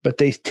 but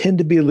they tend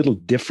to be a little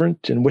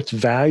different, and what's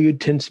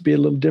valued tends to be a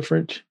little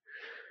different.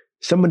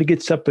 Somebody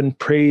gets up and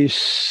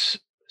prays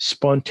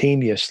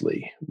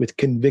spontaneously with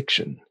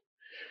conviction.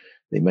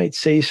 They might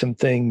say some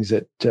things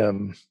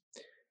that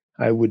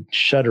I would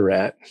shudder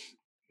at,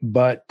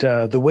 but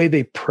the way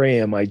they pray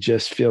them, I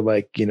just feel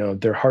like,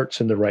 their heart's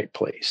in the right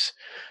place.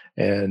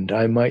 And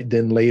I might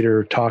then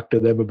later talk to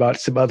them about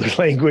some other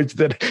language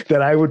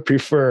that I would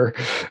prefer.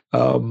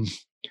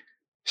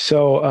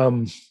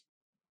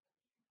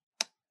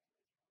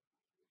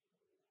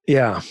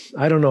 Yeah,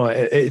 I don't know.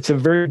 It's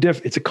a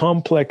it's a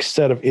complex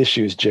set of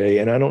issues, Jay,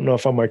 and I don't know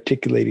if I'm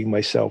articulating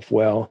myself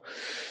well.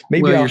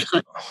 Maybe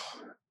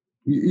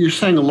you're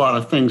saying a lot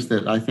of things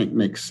that I think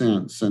make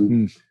sense.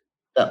 And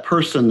that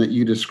person that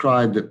you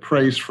described that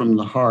prays from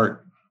the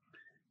heart,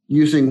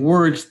 using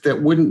words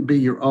that wouldn't be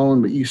your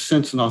own, but you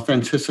sense an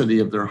authenticity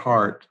of their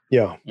heart.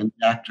 Yeah. In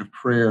the act of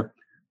prayer.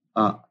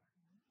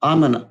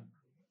 I'm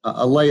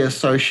a lay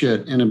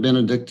associate in a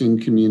Benedictine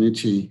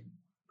community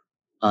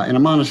in a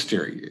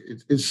monastery.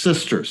 It's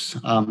sisters.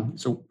 And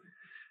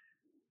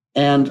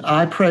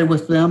I pray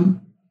with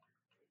them.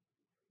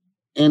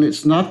 And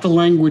it's not the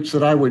language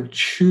that I would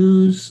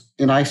choose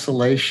in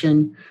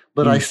isolation,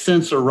 but I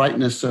sense a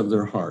rightness of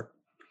their heart.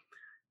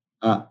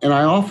 And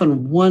I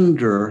often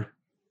wonder,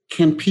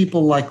 can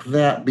people like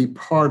that be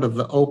part of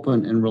the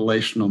open and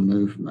relational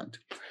movement?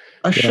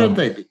 Should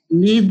they be?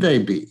 Need they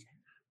be?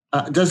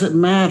 Does it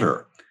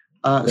matter?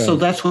 So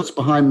that's what's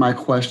behind my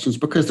questions,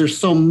 because there's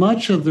so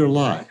much of their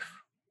life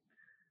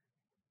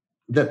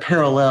that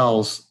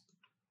parallels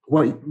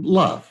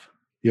love.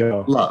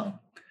 Yeah. Love.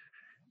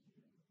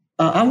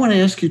 I want to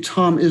ask you,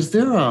 Tom, is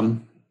there,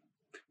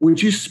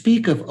 would you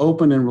speak of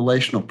open and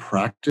relational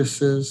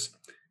practices?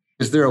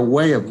 Is there a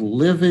way of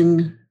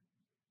living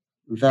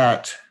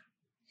that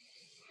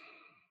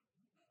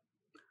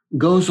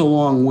goes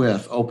along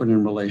with open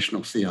and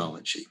relational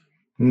theology?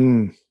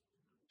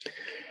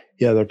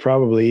 Yeah, there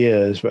probably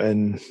is,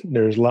 and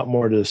there's a lot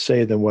more to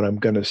say than what I'm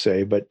going to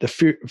say. But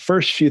the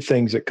first few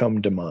things that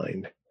come to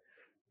mind,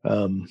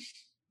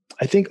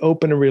 I think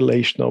open and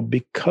relational,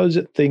 because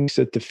it thinks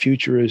that the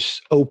future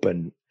is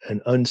open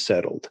and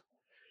unsettled.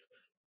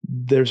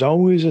 There's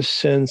always a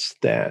sense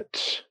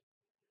that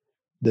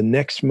the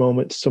next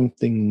moment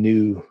something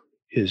new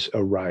is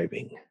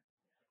arriving,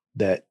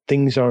 that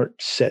things aren't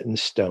set in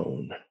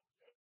stone,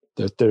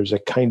 that there's a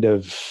kind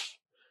of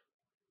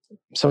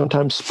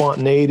sometimes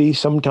spontaneity,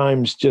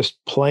 sometimes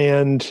just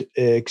planned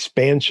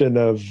expansion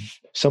of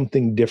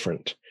something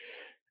different.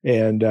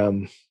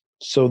 And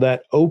so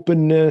that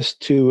openness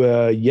to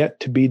a yet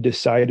to be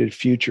decided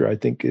future, I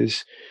think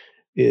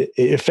it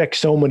affects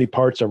so many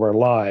parts of our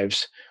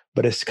lives,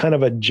 but it's kind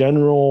of a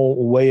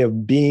general way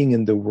of being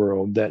in the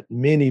world that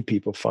many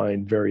people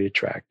find very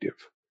attractive.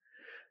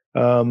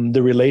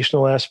 The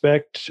relational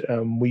aspect,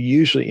 we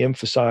usually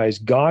emphasize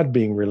God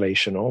being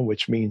relational,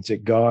 which means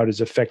that God is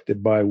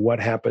affected by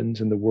what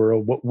happens in the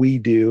world, what we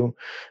do.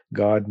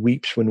 God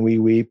weeps when we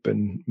weep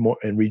and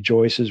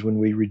rejoices when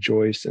we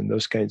rejoice, and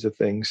those kinds of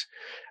things.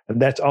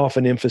 And that's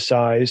often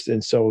emphasized.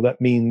 And so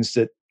that means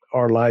that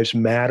our lives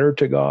matter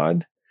to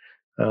God.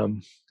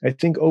 I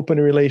think open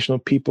and relational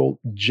people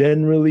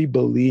generally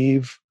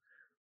believe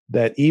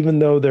that even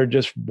though they're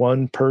just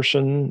one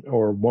person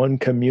or one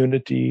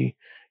community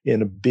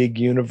in a big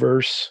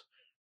universe,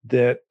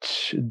 that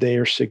they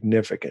are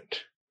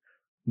significant,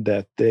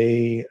 that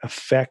they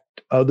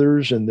affect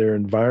others and their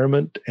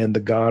environment and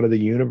the God of the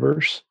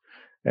universe.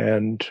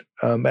 And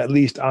at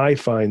least I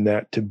find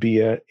that to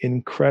be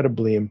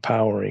incredibly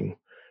empowering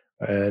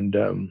and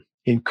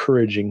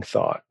encouraging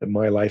thought that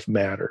my life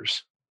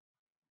matters.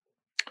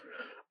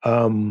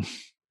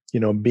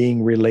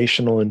 Being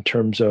relational in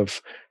terms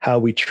of how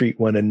we treat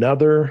one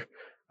another,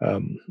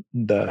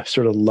 the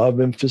sort of love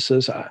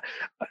emphasis.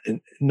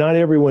 Not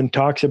everyone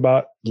talks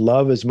about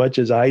love as much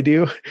as I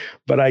do,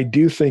 but I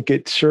do think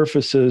it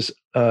surfaces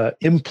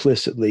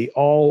implicitly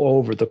all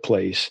over the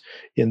place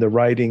in the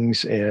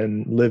writings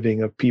and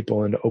living of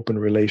people in an open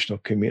relational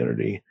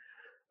community.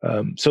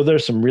 So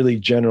there's some really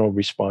general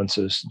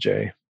responses,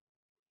 Jay.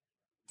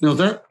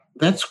 No,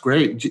 that's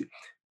great. Do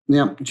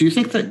you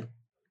think that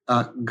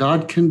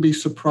God can be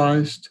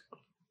surprised?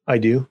 I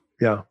do,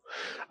 yeah.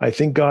 I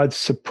think God's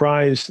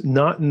surprised,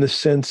 not in the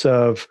sense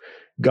of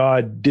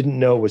God didn't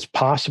know it was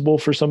possible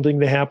for something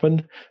to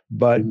happen,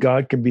 but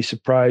God can be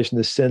surprised in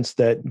the sense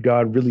that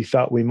God really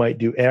thought we might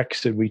do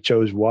X and we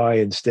chose Y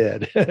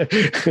instead.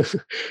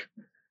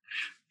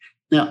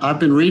 Now, I've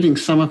been reading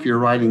some of your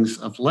writings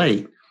of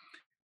late,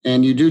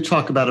 and you do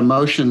talk about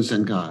emotions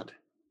in God.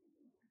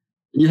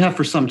 You have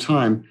for some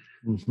time.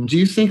 Mm-hmm. Do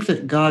you think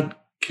that God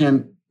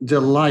can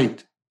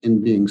delight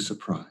in being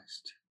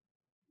surprised?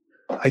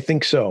 I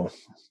think so.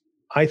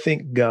 I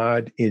think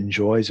God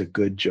enjoys a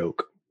good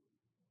joke.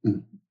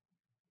 Mm.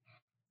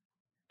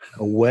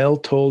 A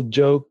well-told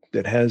joke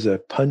that has a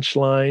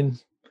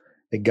punchline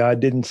that God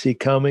didn't see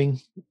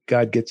coming.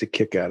 God gets a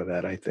kick out of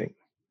that, I think.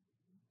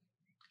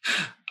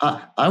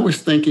 I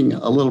was thinking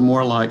a little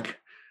more like,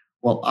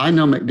 well, I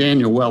know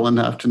McDaniel well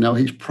enough to know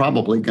he's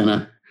probably going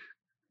to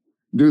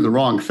do the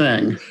wrong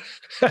thing.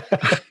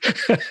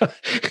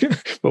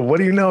 But what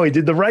do you know? He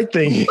did the right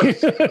thing.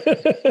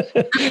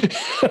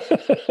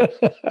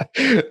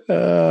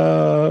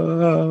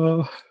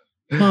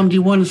 Tom, do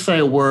you want to say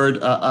a word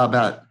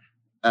about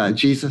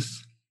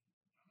Jesus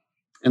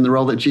and the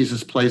role that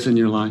Jesus plays in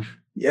your life?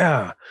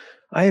 Yeah.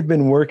 I have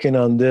been working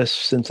on this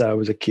since I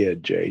was a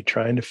kid, Jay,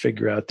 trying to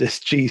figure out this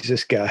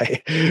Jesus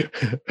guy.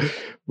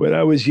 When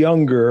I was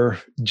younger,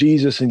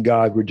 Jesus and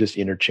God were just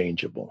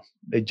interchangeable.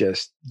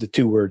 The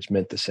two words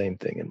meant the same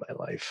thing in my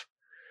life.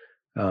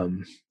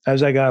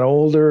 As I got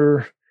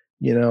older,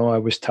 I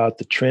was taught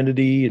the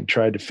Trinity and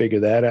tried to figure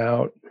that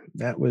out.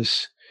 That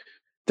was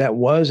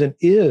and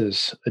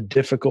is a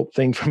difficult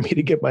thing for me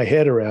to get my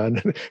head around.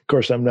 Of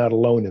course, I'm not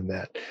alone in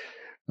that.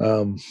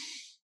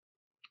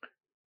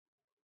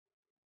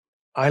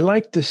 I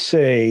like to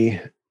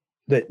say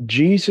that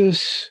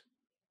Jesus,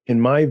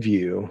 in my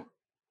view,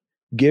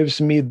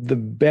 gives me the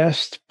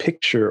best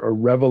picture or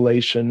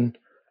revelation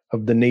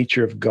of the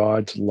nature of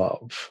God's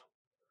love.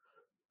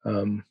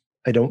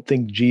 I don't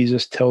think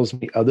Jesus tells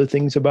me other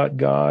things about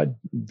God.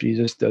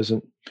 Jesus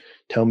doesn't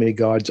tell me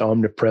God's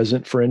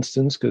omnipresent, for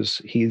instance, because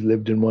he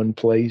lived in one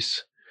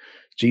place.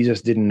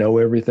 Jesus didn't know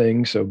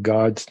everything, so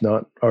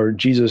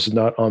Jesus is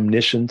not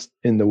omniscient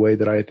in the way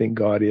that I think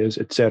God is,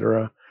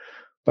 etc.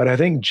 But I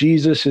think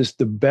Jesus is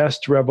the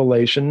best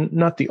revelation,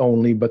 not the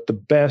only, but the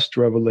best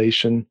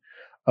revelation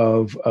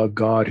of a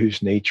God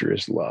whose nature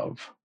is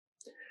love.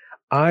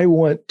 I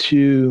want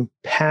to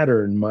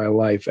pattern my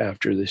life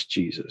after this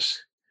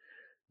Jesus,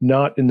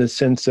 not in the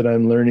sense that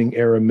I'm learning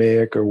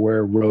Aramaic or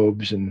wear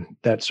robes and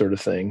that sort of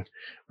thing,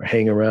 or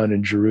hang around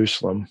in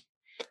Jerusalem,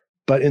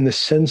 but in the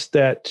sense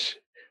that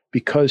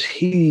because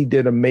he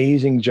did an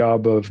amazing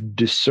job of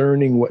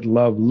discerning what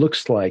love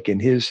looks like in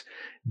his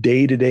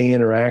day-to-day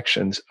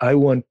interactions, I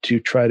want to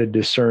try to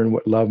discern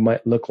what love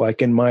might look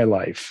like in my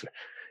life,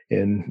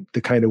 in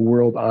the kind of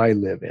world I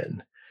live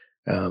in.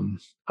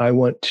 I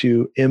want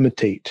to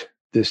imitate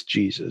this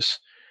Jesus.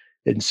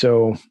 And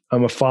so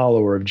I'm a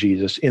follower of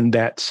Jesus in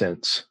that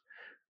sense.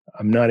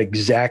 I'm not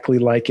exactly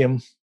like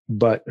him,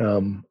 but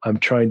I'm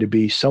trying to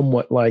be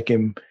somewhat like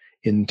him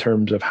in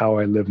terms of how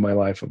I live my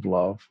life of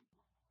love.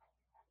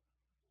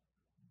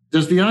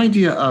 Does the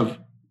idea of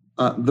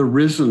the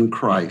risen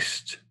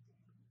Christ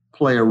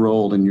play a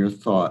role in your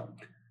thought?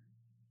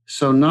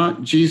 So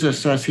not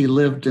Jesus as he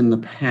lived in the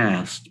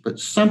past, but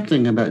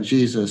something about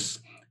Jesus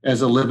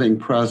as a living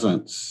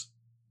presence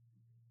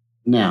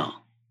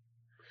now.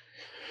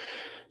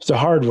 It's a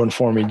hard one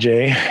for me,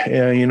 Jay.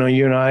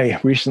 You and I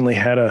recently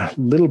had a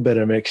little bit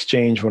of an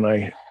exchange when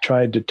I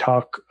tried to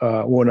talk,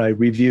 when I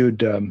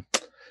reviewed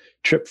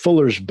Tripp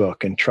Fuller's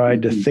book and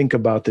tried to think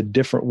about the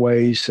different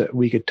ways that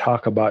we could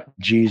talk about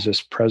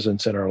Jesus'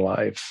 presence in our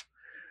life.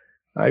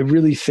 I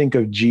really think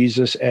of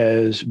Jesus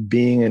as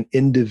being an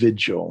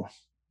individual,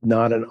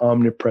 not an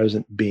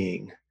omnipresent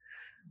being.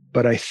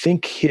 But I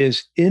think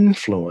his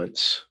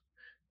influence,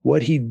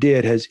 what he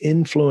did, has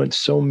influenced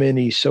so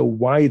many so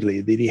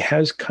widely that he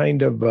has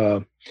kind of,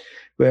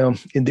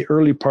 in the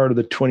early part of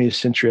the 20th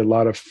century, a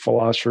lot of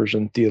philosophers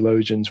and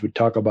theologians would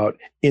talk about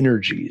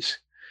energies.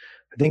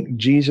 I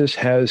think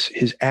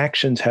his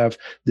actions have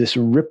this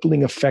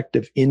rippling effect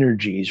of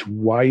energies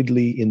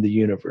widely in the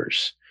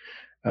universe.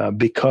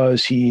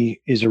 Because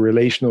he is a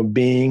relational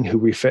being who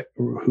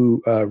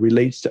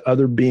relates to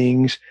other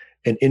beings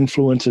and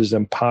influences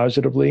them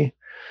positively.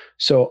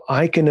 So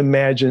I can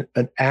imagine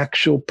an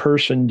actual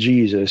person,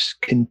 Jesus,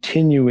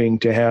 continuing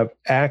to have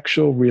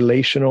actual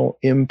relational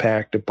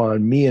impact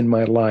upon me and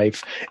my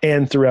life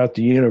and throughout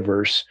the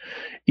universe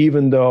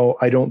even though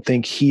I don't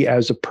think he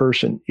as a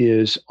person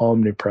is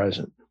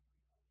omnipresent.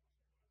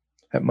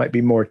 That might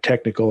be more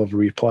technical of a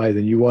reply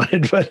than you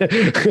wanted, but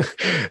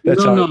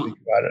that's how I think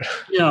about it.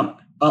 Yeah.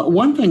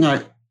 One thing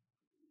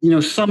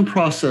some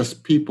process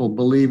people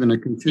believe in a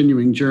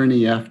continuing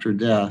journey after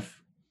death,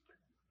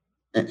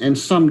 and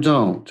some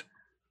don't.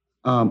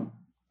 How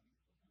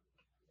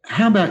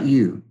about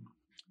you?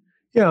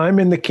 Yeah, I'm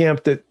in the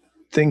camp that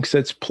thinks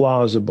it's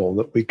plausible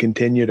that we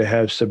continue to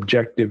have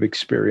subjective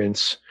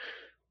experience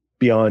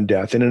beyond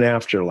death in an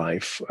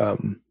afterlife.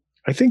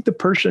 I think the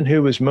person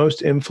who was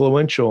most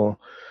influential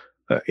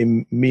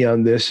in me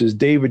on this is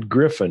David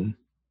Griffin,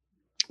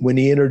 when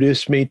he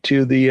introduced me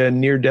to the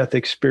near-death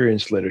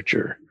experience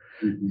literature.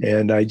 Mm-hmm.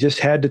 And I just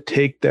had to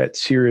take that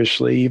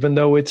seriously, even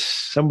though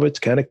some of it's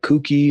kind of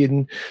kooky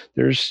and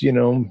there's,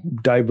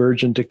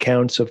 divergent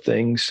accounts of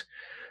things.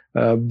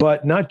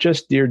 But not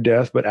just near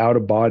death, but out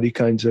of body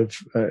kinds of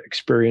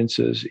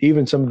experiences.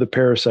 Even some of the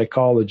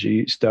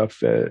parapsychology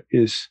stuff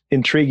is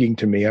intriguing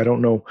to me. I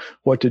don't know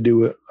what to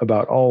do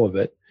about all of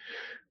it.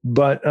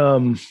 But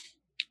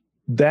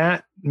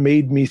that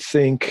made me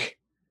think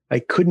I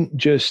couldn't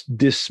just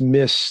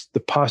dismiss the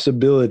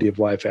possibility of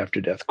life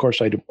after death. Of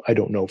course, I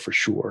don't know for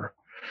sure.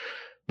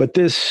 But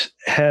this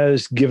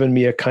has given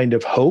me a kind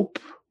of hope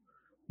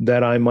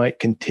that I might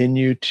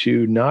continue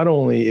to not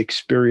only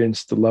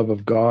experience the love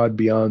of God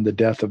beyond the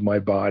death of my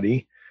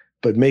body,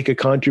 but make a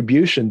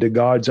contribution to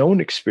God's own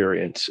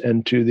experience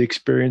and to the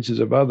experiences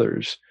of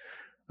others.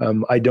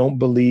 I don't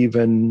believe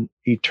in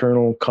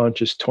eternal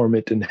conscious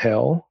torment in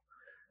hell.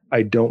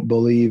 I don't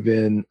believe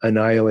in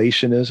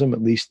annihilationism,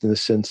 at least in the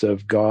sense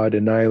of God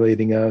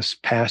annihilating us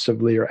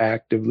passively or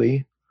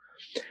actively.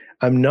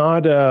 I'm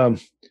not a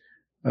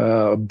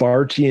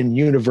Barthian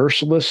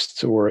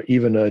universalist or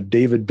even a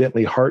David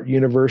Bentley Hart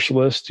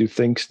universalist who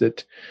thinks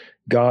that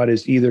God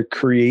has either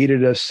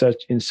created us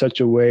in such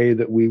a way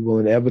that we will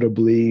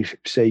inevitably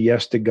say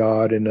yes to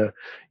God in a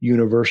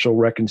universal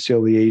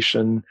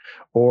reconciliation,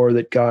 or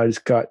that God has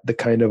got the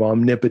kind of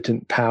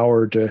omnipotent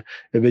power to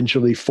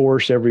eventually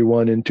force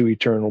everyone into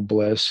eternal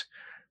bliss.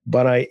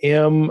 But I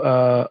am,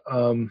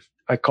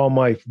 I call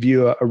my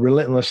view a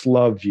relentless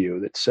love view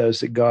that says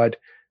that God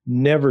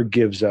never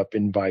gives up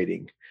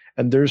inviting.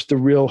 And there's the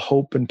real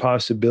hope and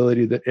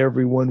possibility that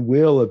everyone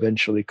will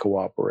eventually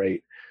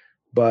cooperate,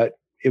 but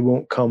it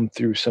won't come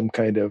through some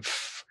kind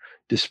of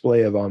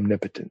display of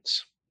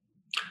omnipotence.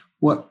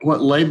 What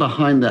lay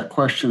behind that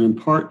question in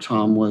part,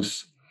 Tom,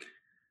 was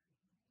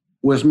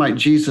might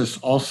Jesus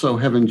also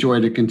have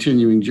enjoyed a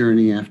continuing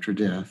journey after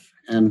death?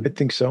 And I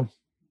think so.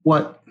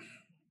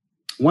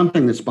 One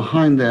thing that's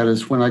behind that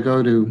is when I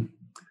go to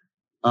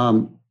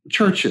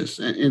churches.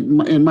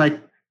 In my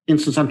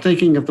instance, I'm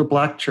thinking of the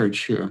Black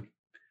church here.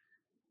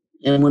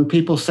 And when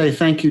people say,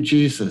 "Thank you,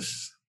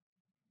 Jesus,"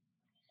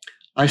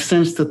 I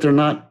sense that they're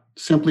not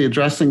simply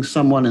addressing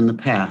someone in the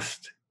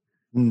past.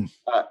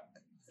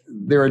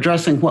 They're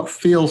addressing what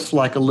feels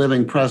like a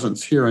living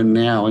presence here and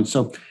now. And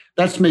so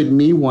that's made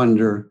me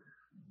wonder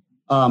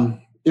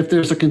if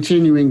there's a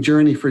continuing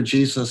journey for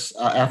Jesus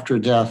after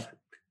death,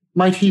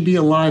 might he be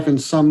alive in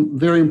some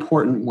very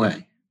important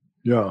way?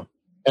 Yeah.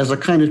 As a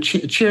kind of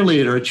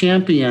cheerleader, a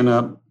champion,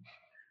 a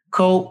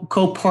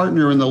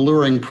co-partner in the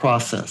luring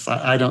process.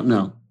 I don't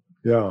know.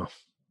 Yeah.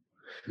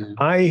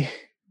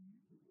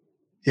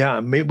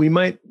 We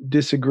might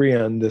disagree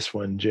on this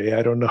one, Jay.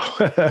 I don't know.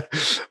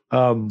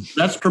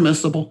 That's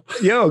permissible.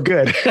 Yeah,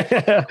 good.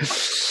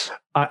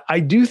 I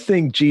do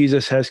think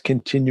Jesus has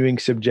continuing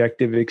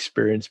subjective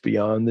experience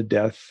beyond the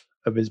death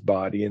of his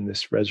body in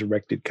this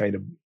resurrected kind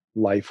of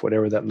life,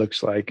 whatever that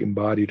looks like,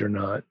 embodied or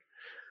not.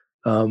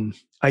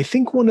 I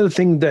think one of the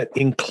things that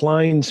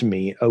inclines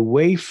me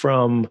away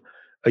from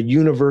a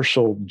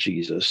universal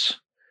Jesus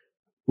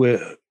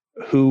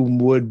who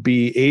would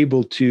be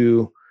able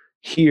to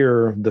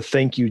hear the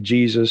thank you,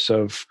 Jesus,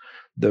 of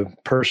the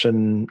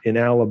person in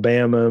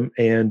Alabama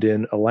and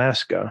in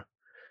Alaska,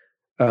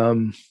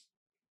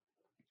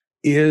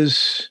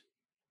 is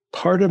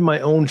part of my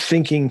own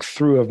thinking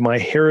through of my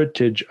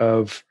heritage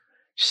of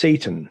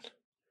Satan,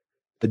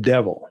 the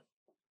devil.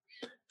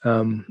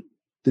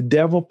 The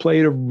devil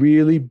played a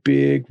really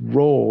big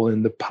role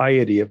in the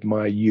piety of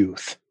my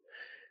youth.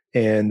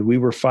 And we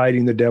were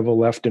fighting the devil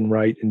left and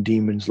right and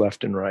demons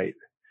left and right.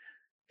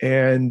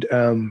 And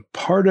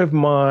part of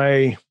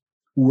my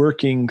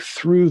working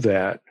through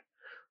that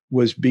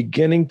was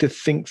beginning to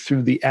think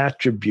through the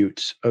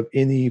attributes of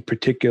any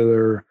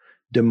particular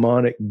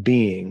demonic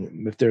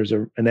being. If there's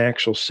an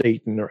actual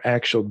Satan or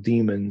actual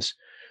demons,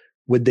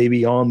 would they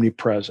be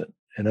omnipresent?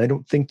 And I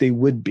don't think they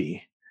would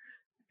be.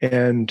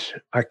 And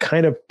I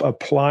kind of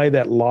apply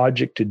that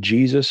logic to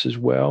Jesus as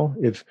well.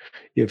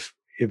 If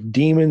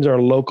demons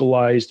are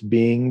localized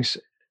beings,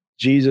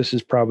 Jesus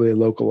is probably a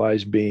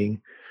localized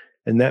being.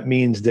 And that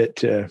means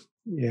that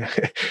Yeah,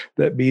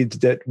 that means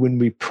that when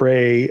we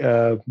pray,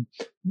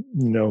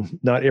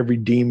 not every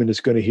demon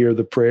is going to hear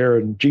the prayer,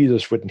 and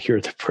Jesus wouldn't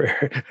hear the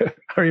prayer.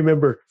 I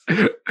remember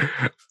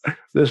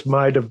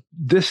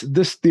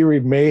this theory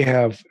may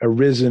have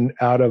arisen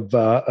out of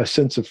a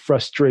sense of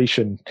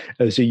frustration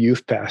as a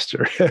youth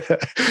pastor.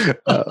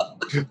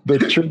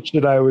 The church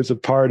that I was a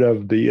part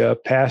of, the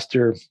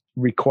pastor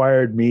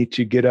required me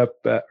to get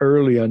up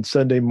early on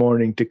Sunday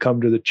morning to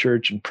come to the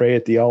church and pray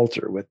at the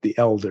altar with the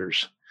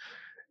elders.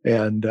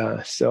 And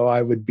so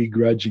I would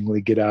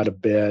begrudgingly get out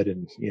of bed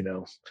and,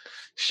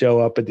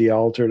 show up at the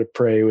altar to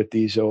pray with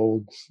these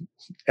old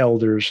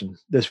elders. And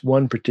this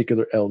one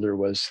particular elder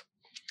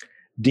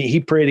he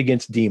prayed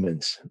against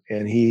demons,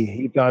 and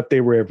he thought they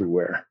were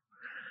everywhere.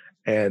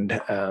 And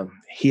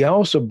he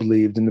also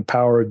believed in the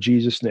power of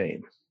Jesus'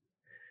 name.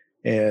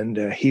 And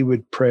he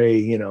would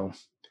pray,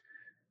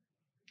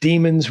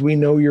 demons, we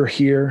know you're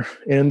here.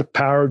 In the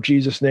power of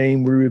Jesus'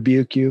 name, we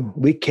rebuke you.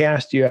 We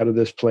cast you out of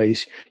this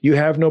place. You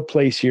have no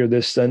place here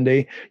this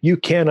Sunday. You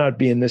cannot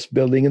be in this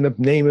building in the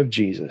name of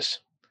Jesus.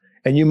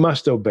 And you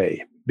must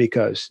obey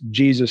because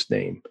Jesus'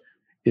 name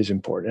is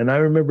important. And I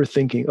remember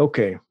thinking,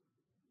 okay,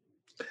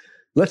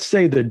 let's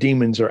say the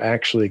demons are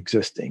actually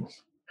existing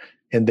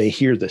and they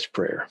hear this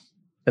prayer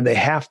and they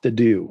have to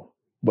do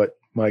what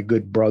my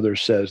good brother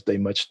says they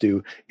must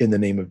do in the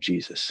name of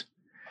Jesus.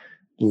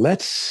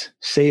 Let's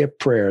say a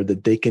prayer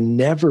that they can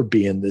never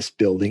be in this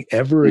building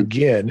ever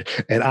again,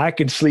 and I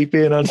can sleep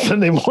in on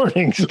Sunday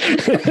mornings.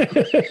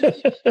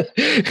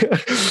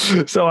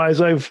 So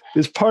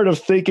as part of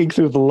thinking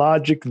through the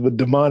logic of the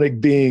demonic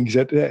beings,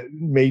 that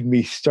made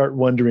me start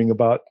wondering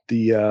about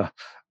the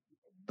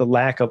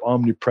lack of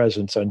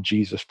omnipresence on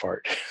Jesus'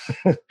 part.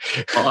 Well,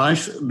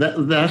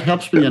 that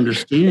helps me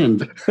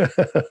understand.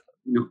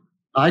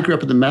 I grew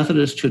up in the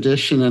Methodist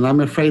tradition, and I'm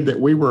afraid that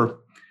we were.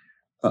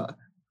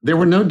 There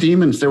were no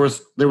demons. There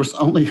was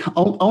only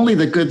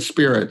the good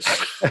spirits.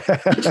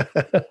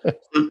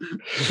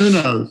 Who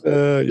knows?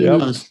 Who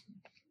knows?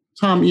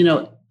 Tom,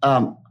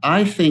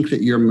 I think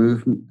that your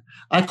movement,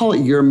 I call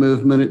it your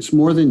movement. It's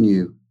more than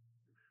you.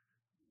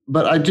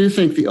 But I do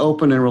think the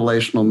open and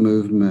relational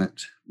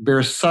movement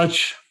bears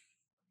such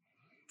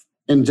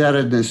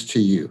indebtedness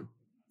to you.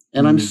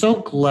 And I'm so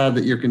glad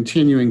that you're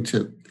continuing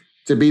to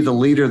be the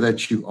leader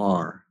that you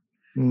are.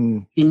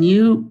 Can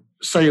you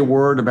say a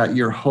word about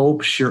your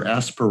hopes, your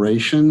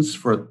aspirations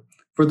for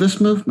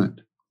this movement?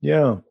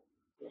 Yeah.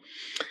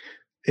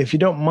 If you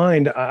don't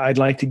mind, I'd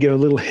like to give a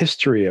little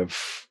history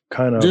of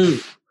kind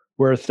of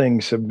where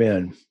things have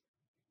been.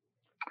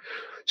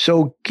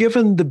 So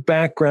given the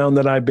background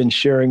that I've been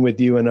sharing with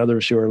you and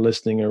others who are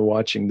listening or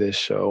watching this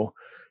show,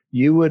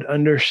 you would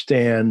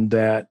understand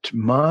that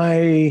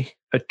my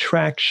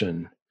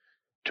attraction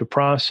to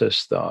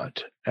process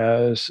thought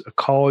as a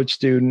college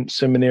student,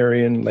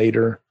 seminarian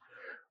later,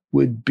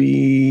 would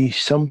be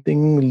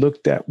something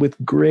looked at with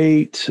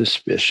great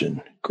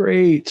suspicion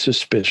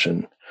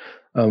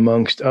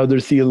amongst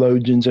other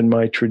theologians in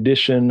my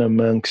tradition,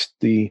 amongst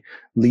the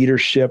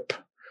leadership.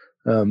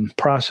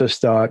 Process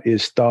thought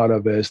is thought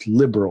of as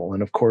liberal.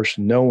 And of course,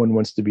 no one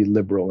wants to be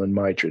liberal in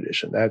my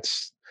tradition.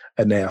 That's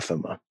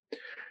anathema.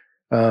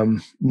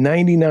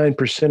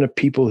 99% of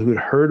people who had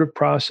heard of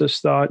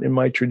process thought in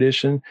my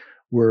tradition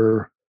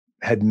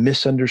had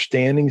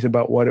misunderstandings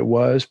about what it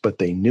was, but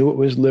they knew it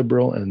was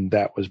liberal, and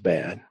that was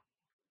bad.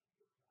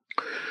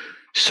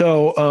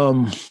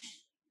 So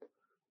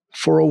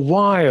for a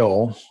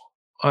while,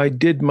 I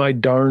did my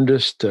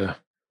darndest to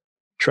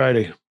try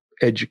to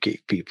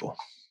educate people.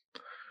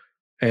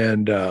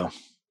 And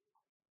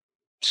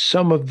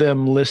some of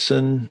them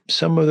listened,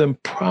 some of them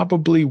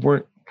probably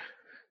weren't.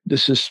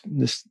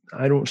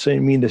 I don't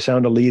mean to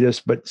sound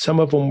elitist, but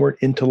some of them weren't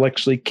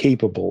intellectually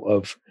capable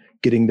of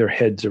getting their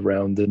heads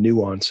around the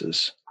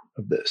nuances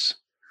of this.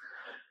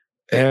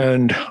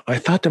 And I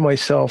thought to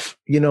myself,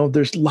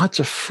 there's lots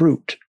of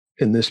fruit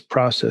in this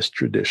process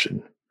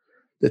tradition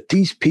that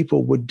these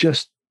people would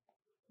just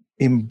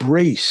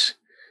embrace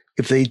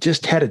if they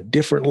just had a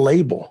different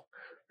label.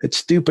 That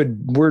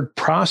stupid word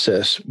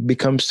process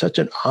becomes such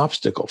an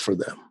obstacle for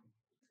them.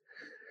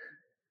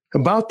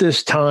 About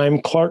this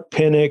time, Clark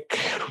Pinnock,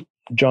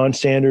 John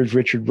Sanders,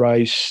 Richard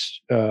Rice,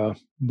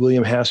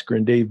 William Hasker,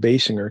 and Dave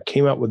Basinger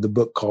came out with a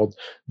book called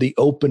The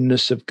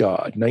Openness of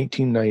God,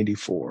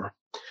 1994.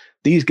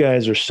 These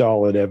guys are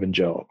solid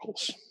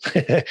evangelicals.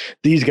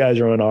 These guys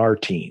are on our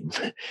team.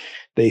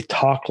 They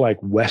talk like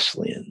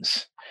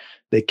Wesleyans.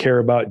 They care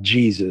about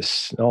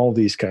Jesus and all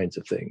these kinds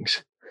of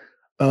things.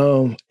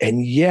 And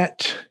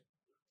yet,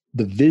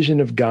 the vision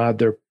of God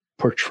they're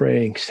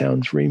portraying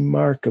sounds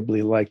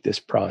remarkably like this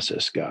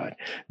process God.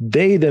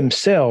 They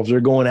themselves are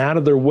going out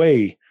of their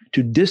way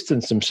to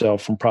distance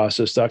themselves from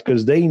process thought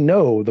because they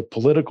know the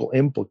political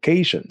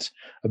implications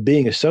of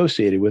being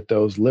associated with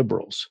those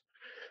liberals.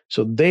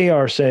 So they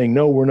are saying,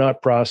 no, we're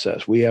not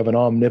process. We have an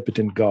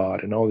omnipotent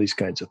God and all these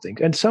kinds of things.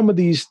 And some of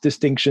these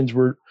distinctions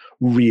were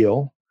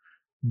real,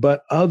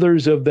 but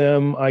others of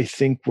them, I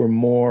think, were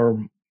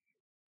more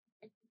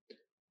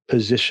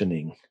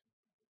positioning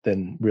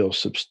than real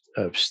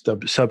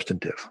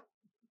substantive.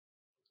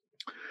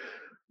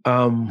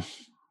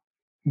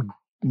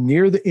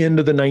 Near the end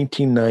of the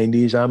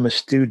 1990s, I'm a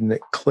student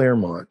at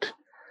Claremont,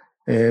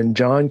 and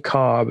John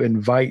Cobb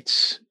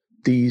invites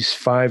these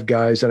 5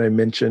 guys that I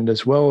mentioned,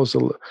 as well as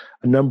a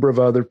number of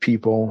other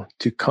people,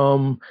 to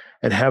come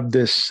and have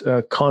this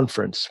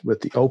conference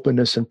with the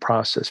openness and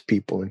process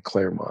people in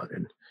Claremont.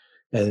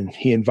 And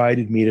he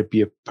invited me to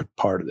be a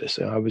part of this.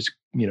 And I was,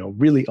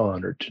 really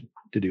honored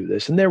to do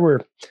this. And there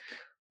were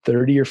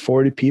 30 or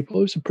 40 people.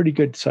 It was a pretty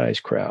good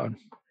sized crowd.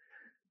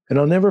 And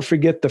I'll never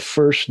forget the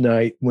first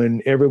night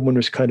when everyone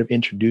was kind of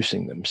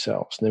introducing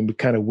themselves. And then we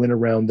kind of went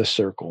around the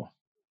circle.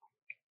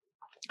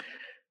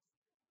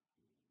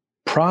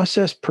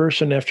 Process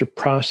person after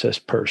process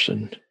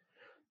person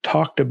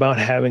talked about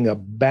having a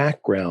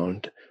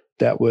background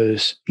that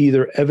was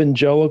either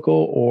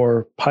evangelical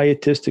or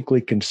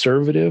pietistically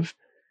conservative,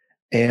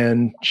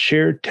 and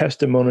shared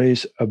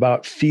testimonies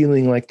about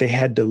feeling like they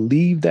had to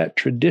leave that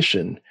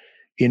tradition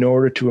in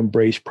order to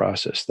embrace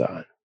process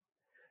thought.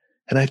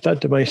 And I thought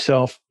to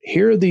myself,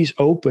 here are these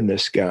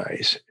openness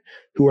guys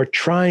who are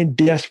trying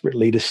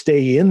desperately to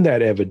stay in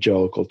that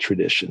evangelical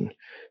tradition,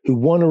 who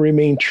want to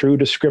remain true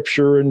to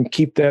Scripture and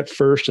keep that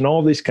first and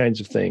all these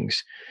kinds of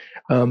things.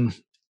 And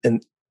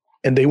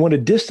they want to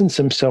distance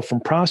themselves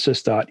from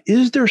process thought.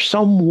 Is there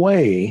some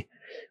way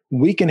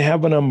we can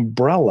have an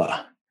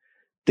umbrella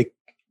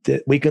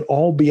that we can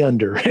all be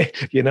under? I'm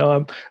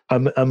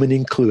an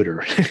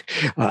includer.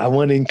 I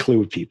want to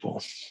include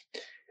people.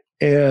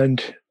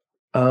 And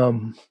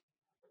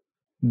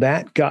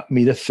that got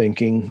me to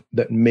thinking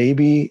that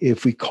maybe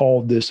if we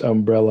called this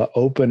umbrella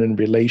open and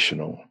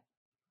relational,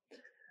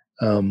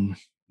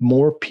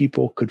 more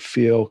people could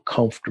feel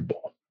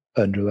comfortable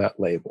under that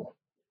label.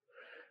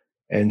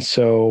 And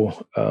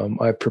so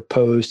I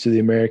proposed to the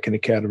American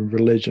Academy of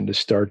Religion to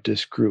start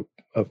this group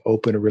of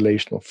open and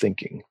relational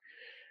thinking.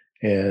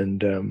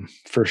 And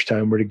first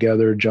time we're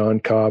together, John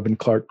Cobb and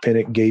Clark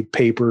Pinnock gave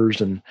papers,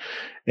 and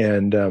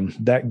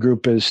that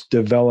group has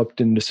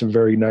developed into some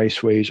very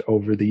nice ways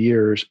over the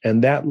years.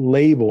 And that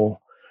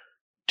label,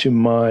 to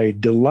my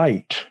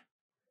delight,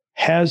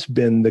 has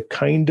been the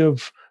kind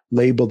of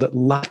label that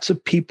lots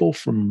of people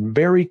from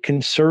very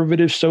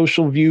conservative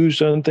social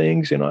views on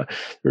things,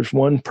 there's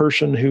one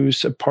person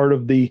who's a part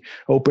of the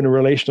open and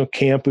relational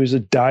camp who's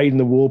a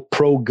dyed-in-the-wool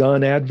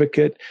pro-gun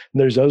advocate,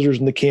 and there's others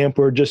in the camp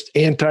who are just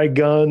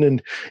anti-gun,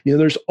 and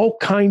there's all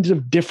kinds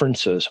of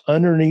differences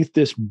underneath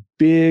this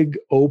big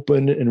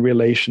open and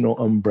relational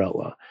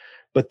umbrella.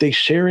 But they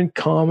share in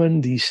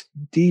common these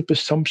deep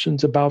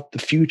assumptions about the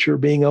future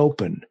being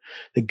open,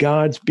 the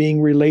gods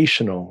being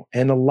relational,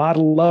 and a lot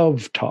of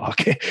love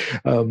talk,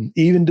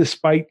 even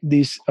despite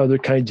these other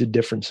kinds of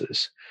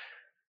differences.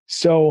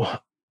 So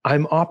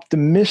I'm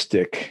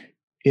optimistic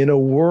in a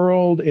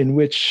world in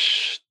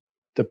which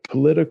the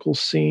political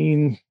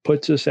scene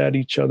puts us at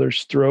each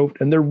other's throat,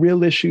 and they're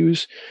real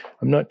issues.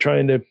 I'm not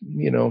trying to,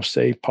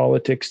 say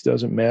politics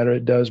doesn't matter.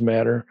 It does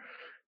matter.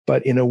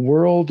 But in a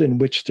world in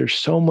which there's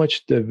so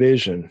much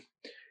division,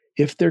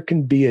 if there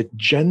can be a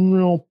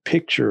general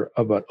picture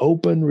of an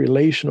open,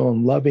 relational,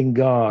 and loving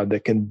God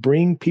that can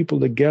bring people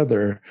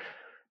together,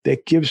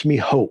 that gives me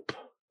hope.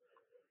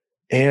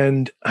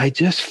 And I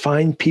just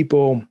find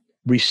people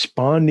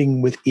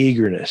responding with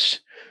eagerness,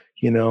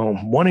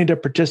 wanting to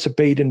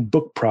participate in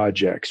book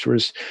projects.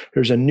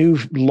 There's a new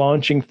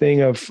launching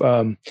thing of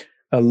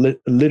a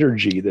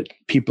liturgy that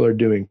people are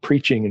doing,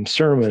 preaching and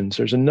sermons.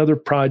 There's another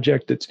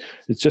project that's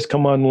just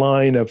come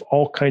online of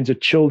all kinds of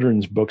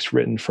children's books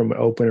written from an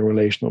open and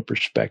relational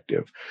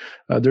perspective.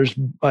 There's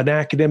an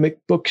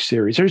academic book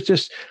series. There's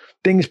just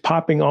things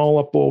popping all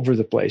up over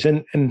the place.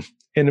 And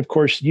of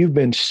course, you've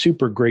been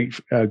super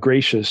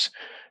gracious,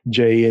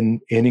 Jay,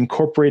 in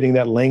incorporating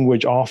that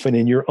language often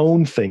in your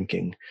own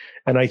thinking.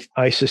 And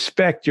I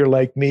suspect you're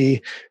like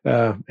me.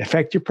 In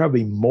fact, you're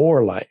probably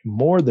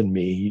more than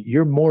me.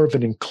 You're more of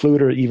an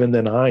includer even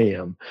than I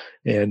am.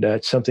 And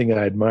it's something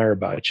I admire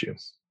about you.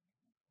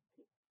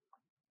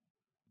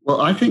 Well,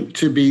 I think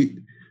to be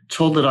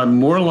told that I'm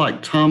more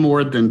like Tom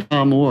Ward than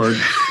Tom Ward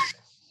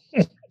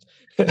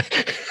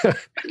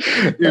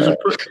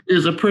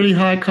is a pretty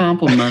high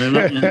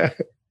compliment.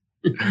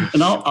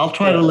 And I'll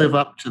try to live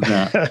up to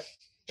that.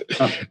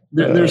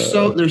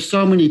 There's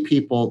so many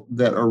people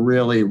that are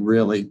really,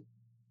 really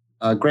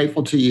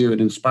grateful to you and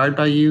inspired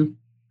by you,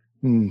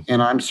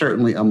 and I'm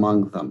certainly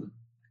among them.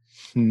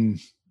 And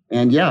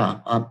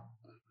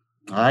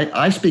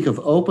I speak of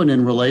open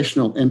and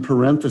relational in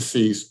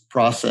parentheses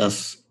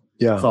process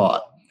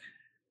thought,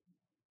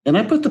 and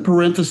I put the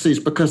parentheses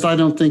because I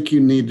don't think you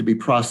need to be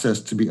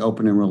processed to be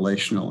open and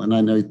relational, and I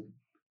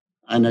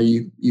know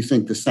you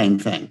think the same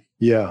thing.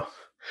 Yeah.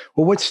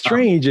 Well, what's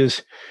strange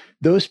is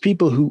those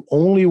people who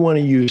only want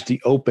to use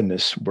the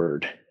openness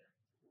word,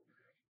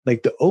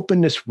 like the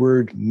openness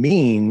word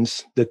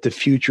means that the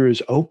future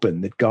is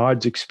open, that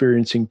God's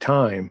experiencing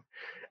time.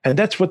 And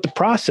that's what the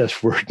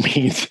process word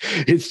means.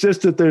 It's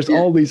just that there's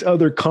all these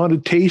other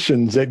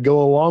connotations that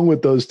go along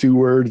with those two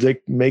words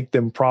that make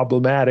them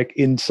problematic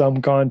in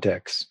some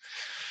contexts.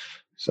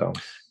 So,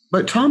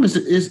 but Tom, is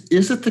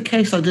it the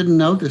case? I didn't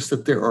know this,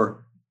 that there are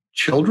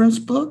children's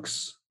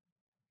books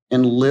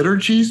and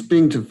liturgies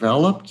being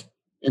developed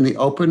in the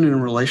open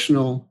and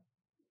relational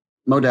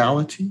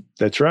modality?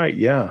 That's right.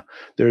 Yeah.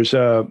 There's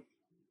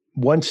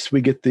once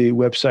we get the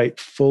website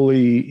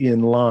fully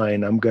in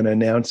line, I'm going to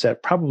announce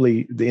that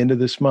probably the end of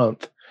this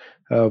month.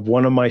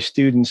 One of my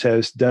students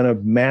has done a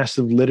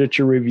massive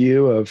literature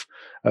review of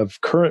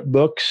current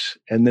books.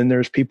 And then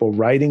there's people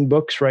writing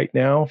books right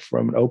now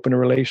from an open and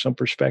relational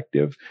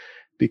perspective,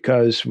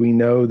 because we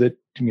know that,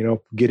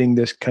 getting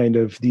this kind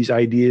of these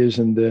ideas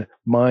in the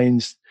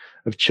minds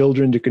of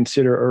children to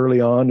consider early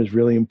on is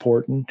really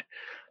important.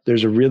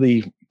 There's a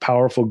really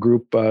powerful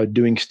group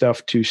doing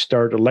stuff to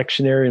start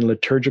lectionary and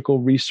liturgical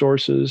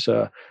resources.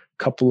 A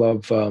couple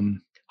of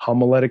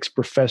homiletics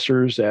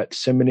professors at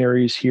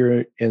seminaries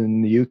here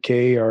in the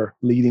UK are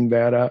leading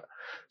that up.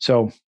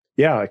 So,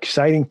 yeah,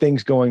 exciting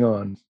things going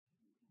on.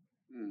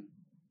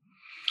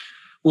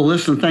 Well,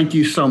 listen, thank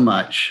you so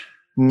much,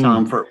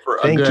 Tom, for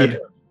a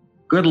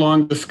good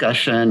long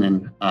discussion.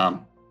 And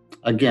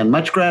again,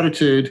 much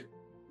gratitude.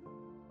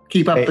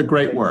 Keep up the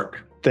great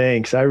work.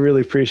 Thanks. I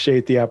really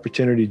appreciate the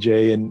opportunity,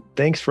 Jay. And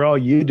thanks for all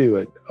you do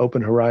at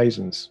Open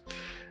Horizons.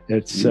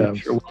 It's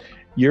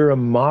you're a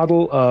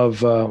model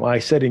of, I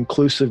said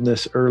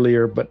inclusiveness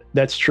earlier, but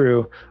that's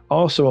true.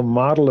 Also a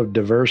model of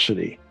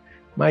diversity.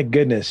 My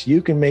goodness,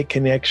 you can make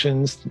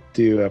connections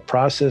to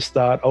process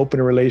thought,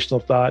 open relational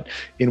thought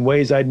in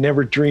ways I'd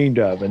never dreamed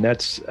of. And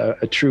that's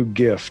a true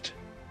gift.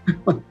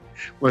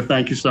 Well,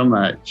 thank you so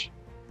much.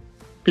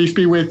 Peace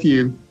be with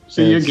you.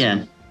 See you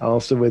again.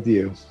 Also with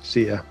you.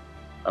 See ya.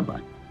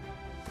 Bye-bye.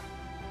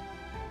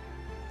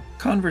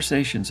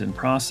 Conversations in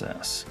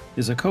Process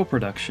is a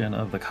co-production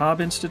of the Cobb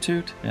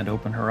Institute and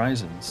Open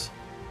Horizons.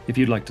 If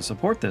you'd like to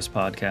support this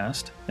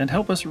podcast and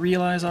help us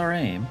realize our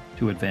aim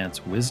to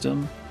advance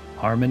wisdom,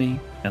 harmony,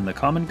 and the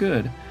common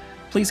good,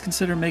 please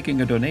consider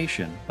making a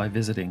donation by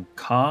visiting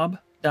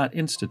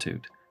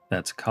cobb.institute.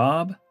 That's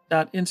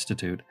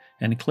cobb.institute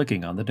and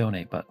clicking on the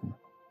donate button.